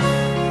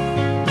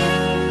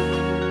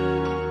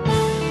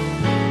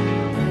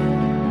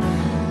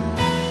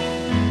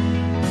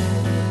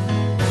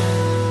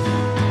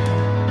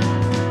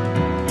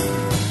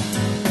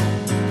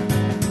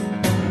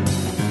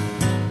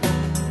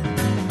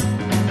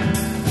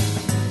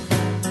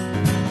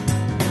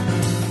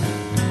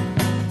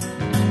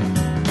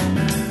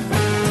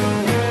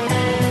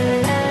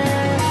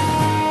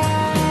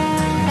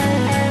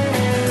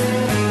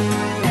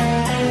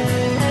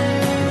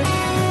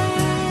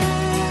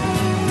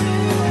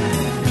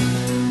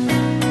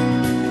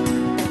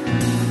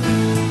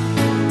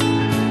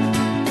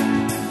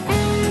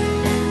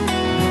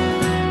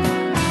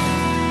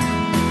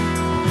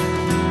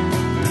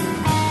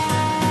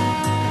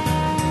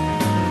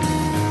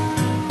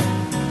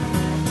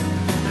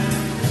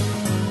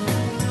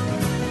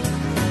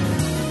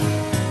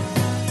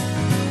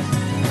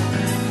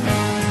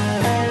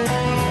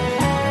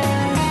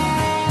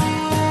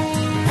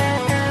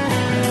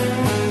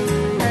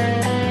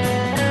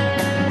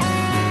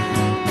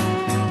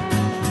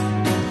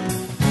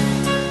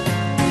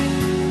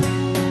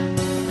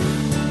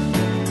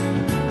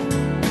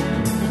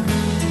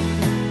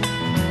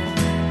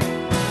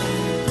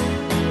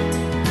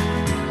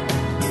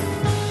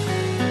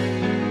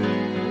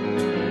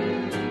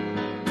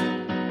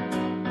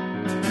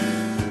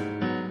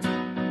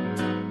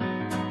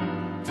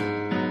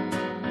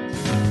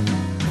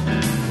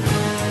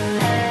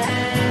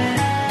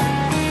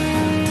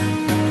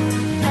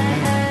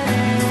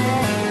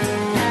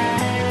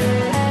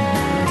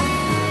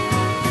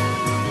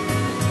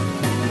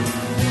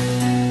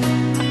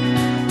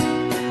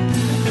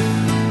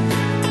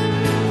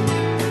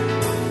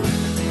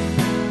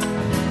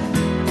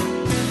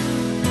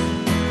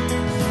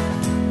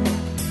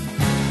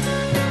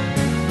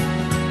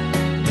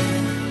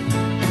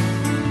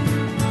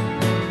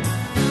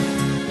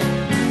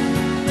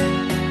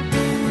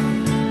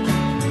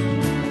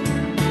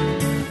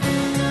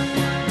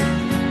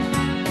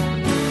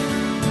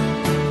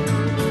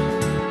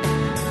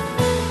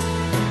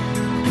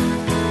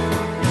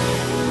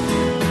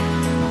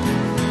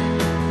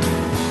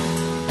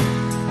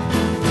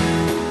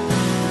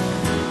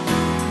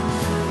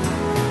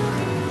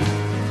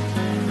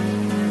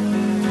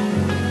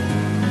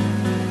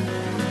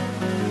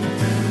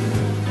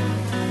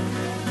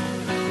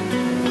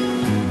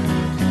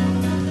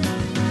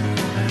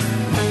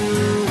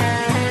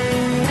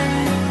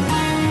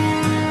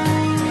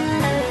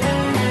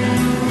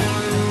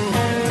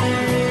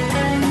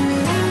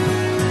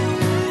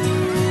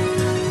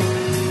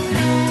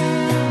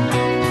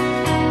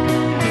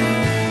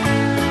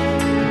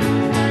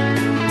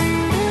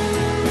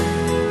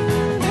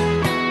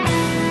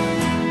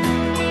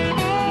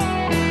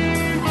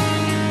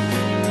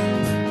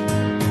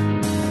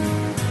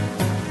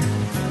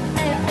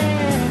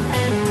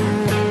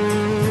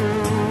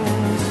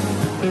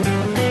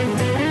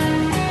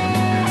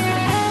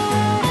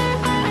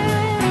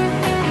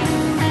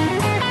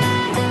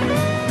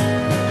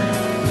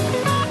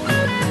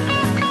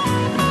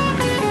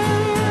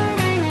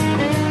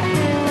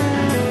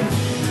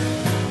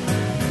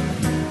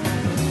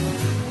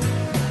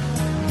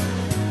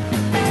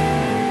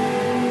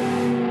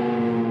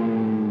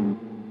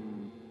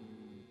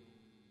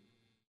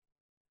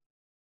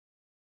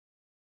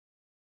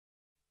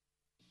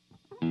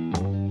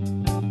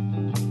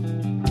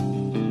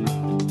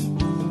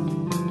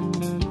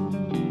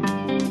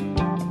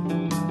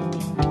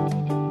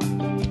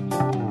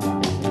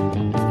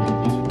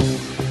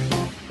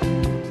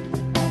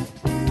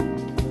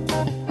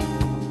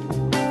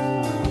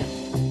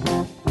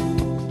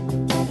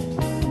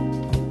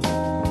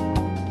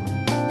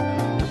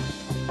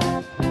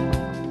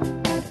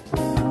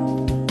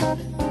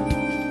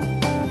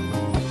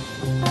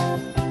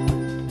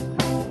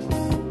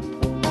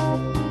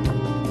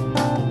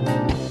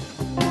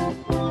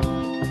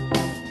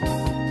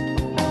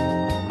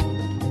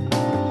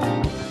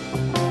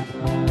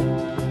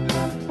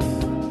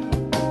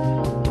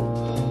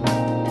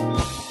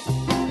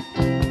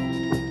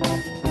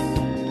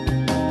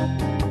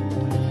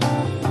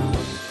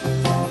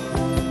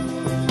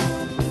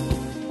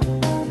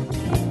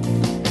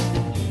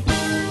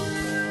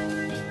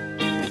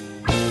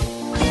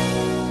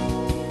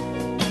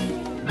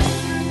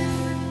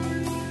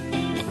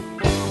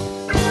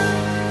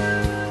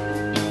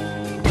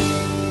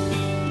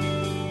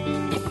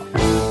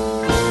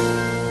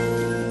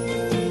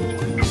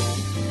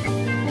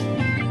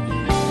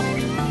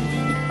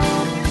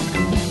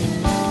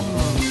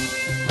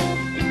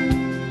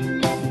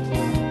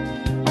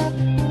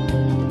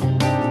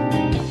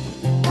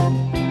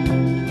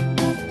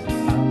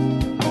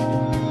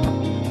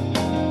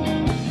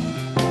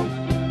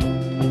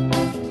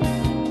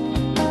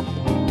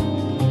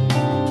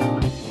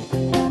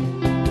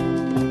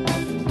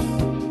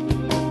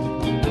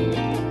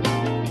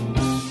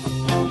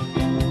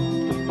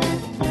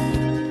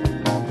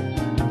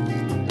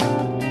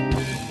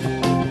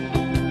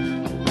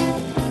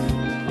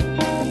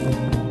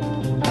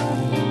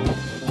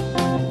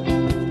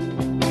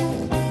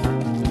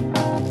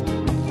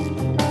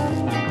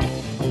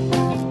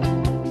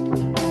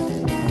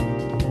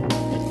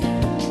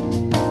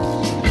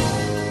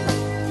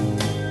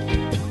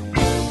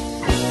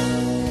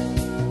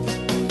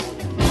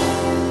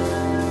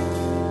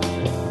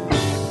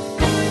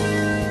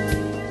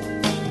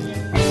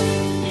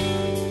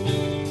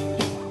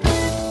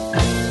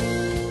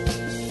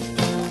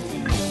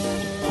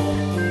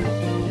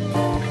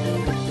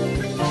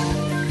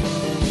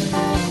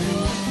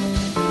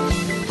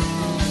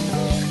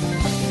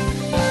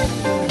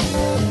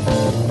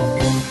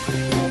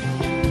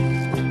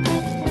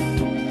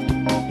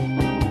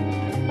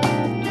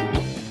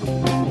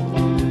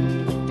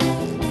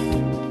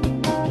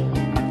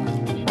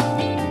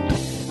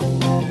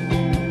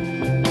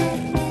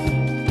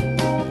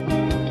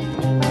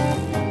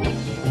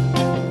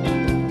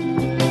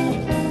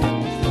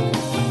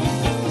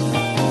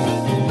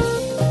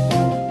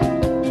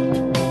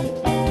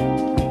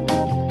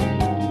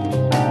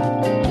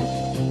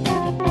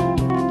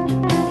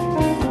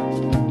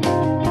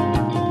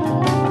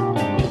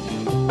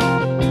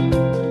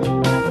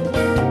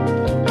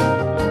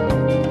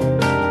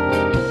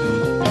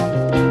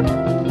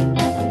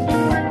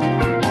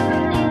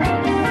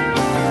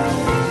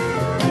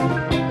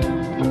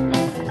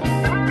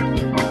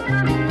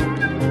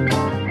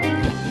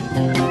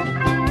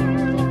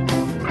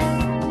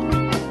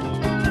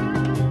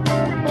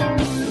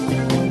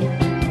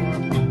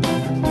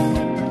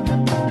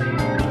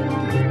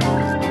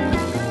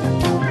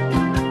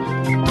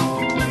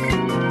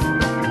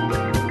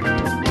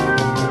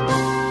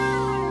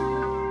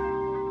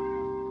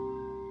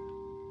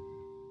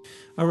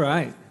 All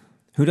right.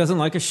 Who doesn't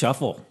like a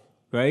shuffle,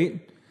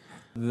 right?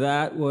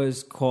 That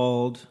was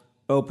called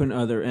Open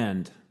Other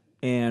End.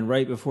 And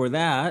right before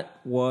that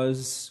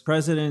was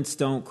Presidents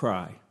Don't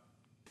Cry.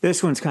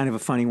 This one's kind of a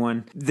funny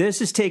one.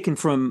 This is taken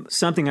from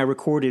something I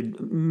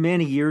recorded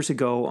many years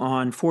ago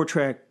on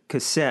 4-track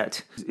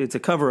cassette. It's a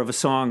cover of a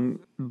song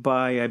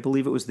by, I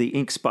believe it was the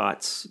Ink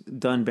Spots,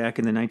 done back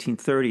in the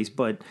 1930s.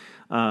 But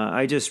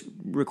I just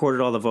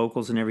recorded all the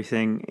vocals and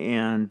everything.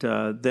 And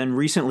then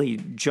recently,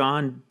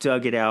 John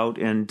dug it out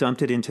and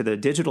dumped it into the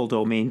digital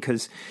domain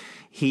because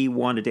he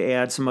wanted to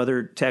add some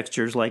other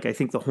textures, like I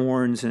think the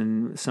horns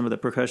and some of the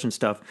percussion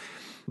stuff.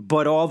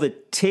 But all the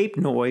tape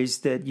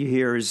noise that you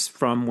hear is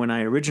from when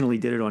I originally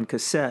did it on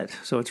cassette.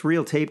 So it's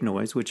real tape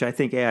noise, which I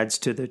think adds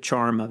to the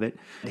charm of it.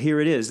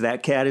 Here it is,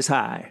 That Cat Is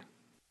High.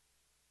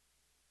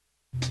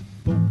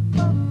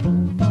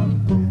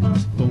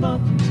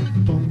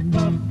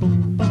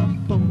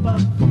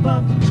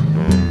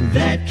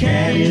 That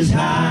cat is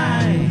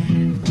high.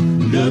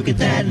 Look at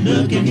that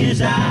look in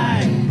his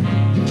eye.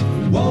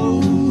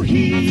 Whoa,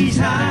 he's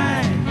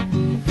high.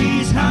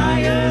 He's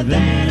higher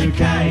than a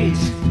kite.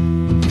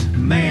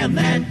 Man,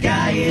 that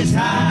guy is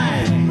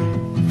high.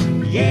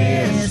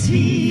 Yes,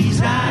 he's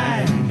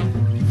high.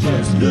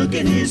 Just look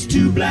at his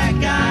two black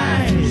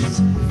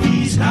eyes.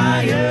 He's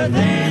higher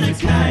than a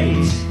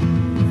kite.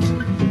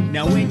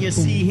 Now when you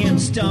see him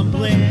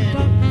tumbling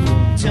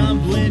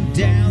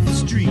down the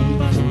street,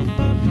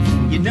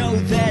 you know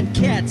that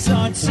cat's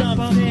on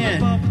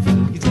something.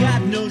 He's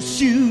got no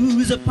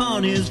shoes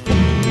upon his feet.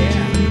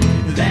 Yeah,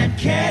 that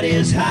cat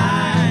is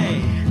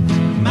high.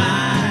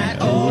 My,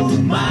 oh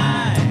my.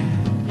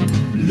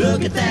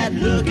 Look at that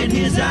look in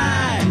his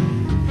eye.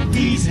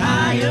 He's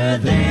higher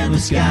than the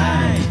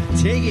sky.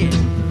 Take it.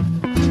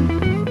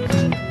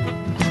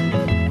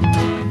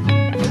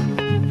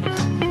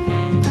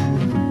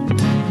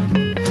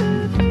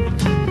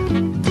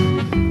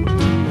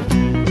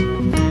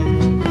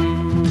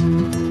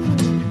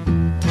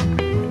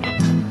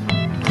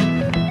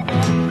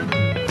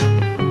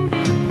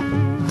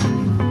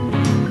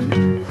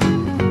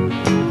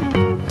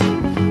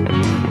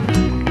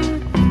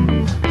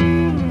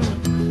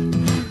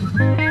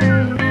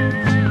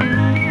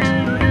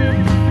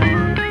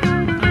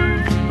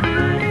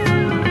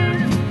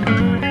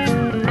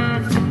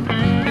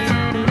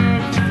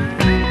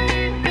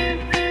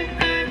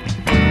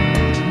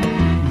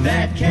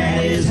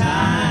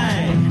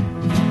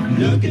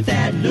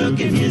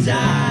 Look in his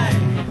eye.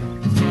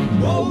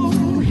 Whoa,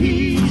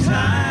 he's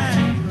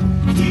high.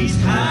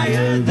 He's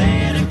higher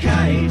than a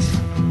kite.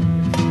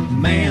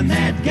 Man,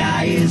 that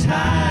guy is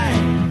high.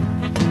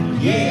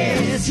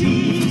 Yes,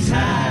 he's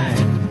high.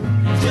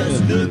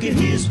 Just look at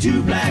his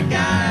two black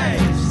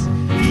eyes.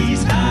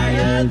 He's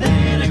higher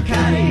than a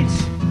kite.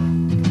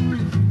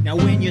 Now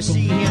when you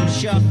see him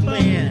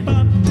shuffling,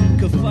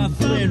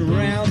 kerfuffling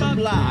round the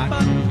block,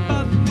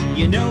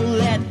 you know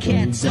that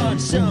cat's on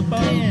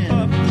something.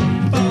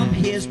 Bump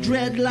his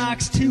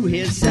dreadlocks to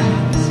his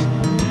socks.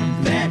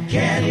 That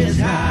cat is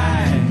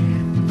high.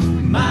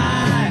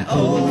 My,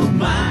 oh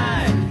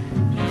my.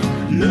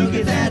 Look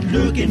at that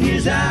look in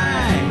his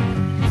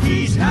eye.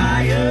 He's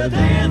higher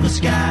than the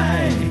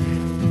sky.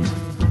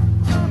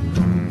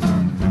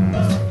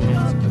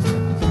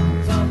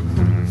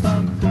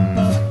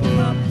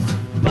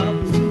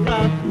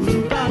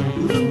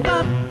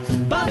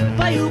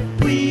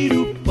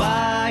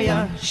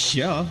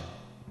 Sure.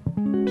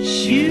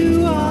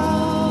 You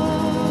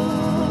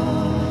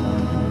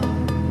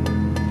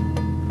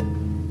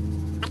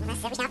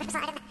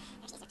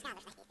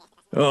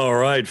All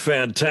right,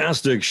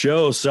 fantastic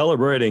show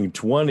celebrating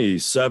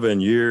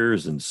 27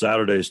 years in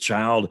Saturday's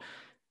Child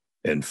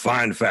in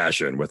fine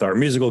fashion with our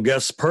musical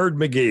guests Purd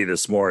McGee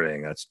this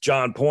morning. That's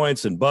John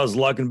Points and Buzz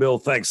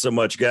Luckenbill. Thanks so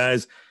much,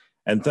 guys.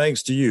 And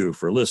thanks to you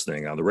for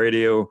listening on the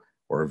radio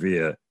or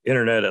via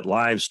internet at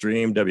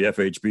livestream,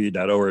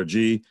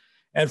 wfhb.org,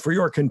 and for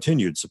your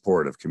continued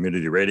support of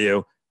community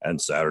radio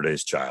and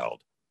Saturday's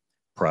Child.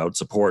 Proud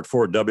support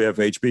for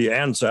WFHB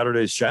and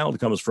Saturday's Child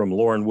comes from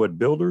Lauren Wood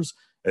Builders,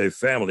 a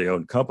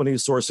family-owned company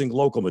sourcing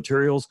local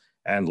materials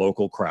and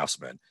local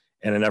craftsmen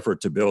in an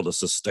effort to build a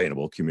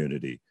sustainable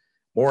community.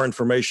 More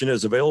information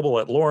is available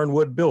at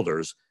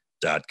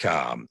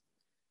laurenwoodbuilders.com.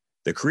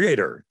 The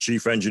creator,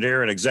 chief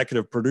engineer, and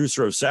executive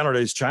producer of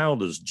Saturday's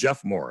Child is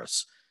Jeff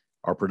Morris.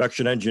 Our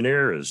production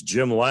engineer is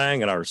Jim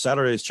Lang, and our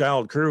Saturday's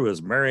Child crew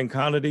is Marion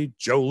Connedy,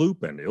 Joe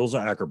Loop, and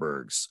Ilza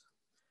Ackerbergs.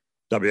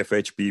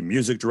 WFHB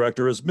music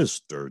director is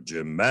Mr.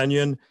 Jim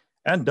Mannion,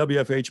 and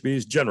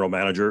WFHB's general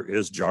manager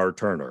is Jar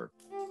Turner.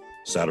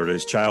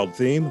 Saturday's Child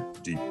theme,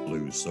 Deep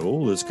Blue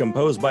Soul, is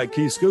composed by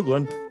Keith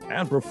Skoglund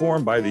and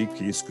performed by the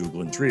Keith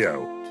Skoglund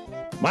Trio.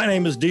 My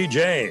name is D.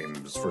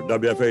 James for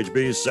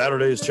WFHB's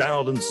Saturday's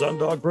Child and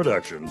Sundog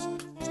Productions.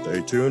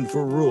 Stay tuned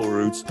for Rural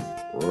Roots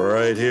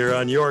right here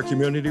on your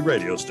community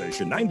radio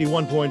station,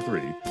 91.3,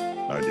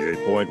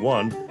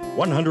 98.1,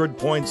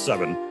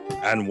 100.7,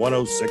 and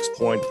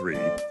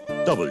 106.3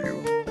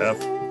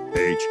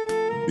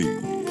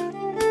 WFHB.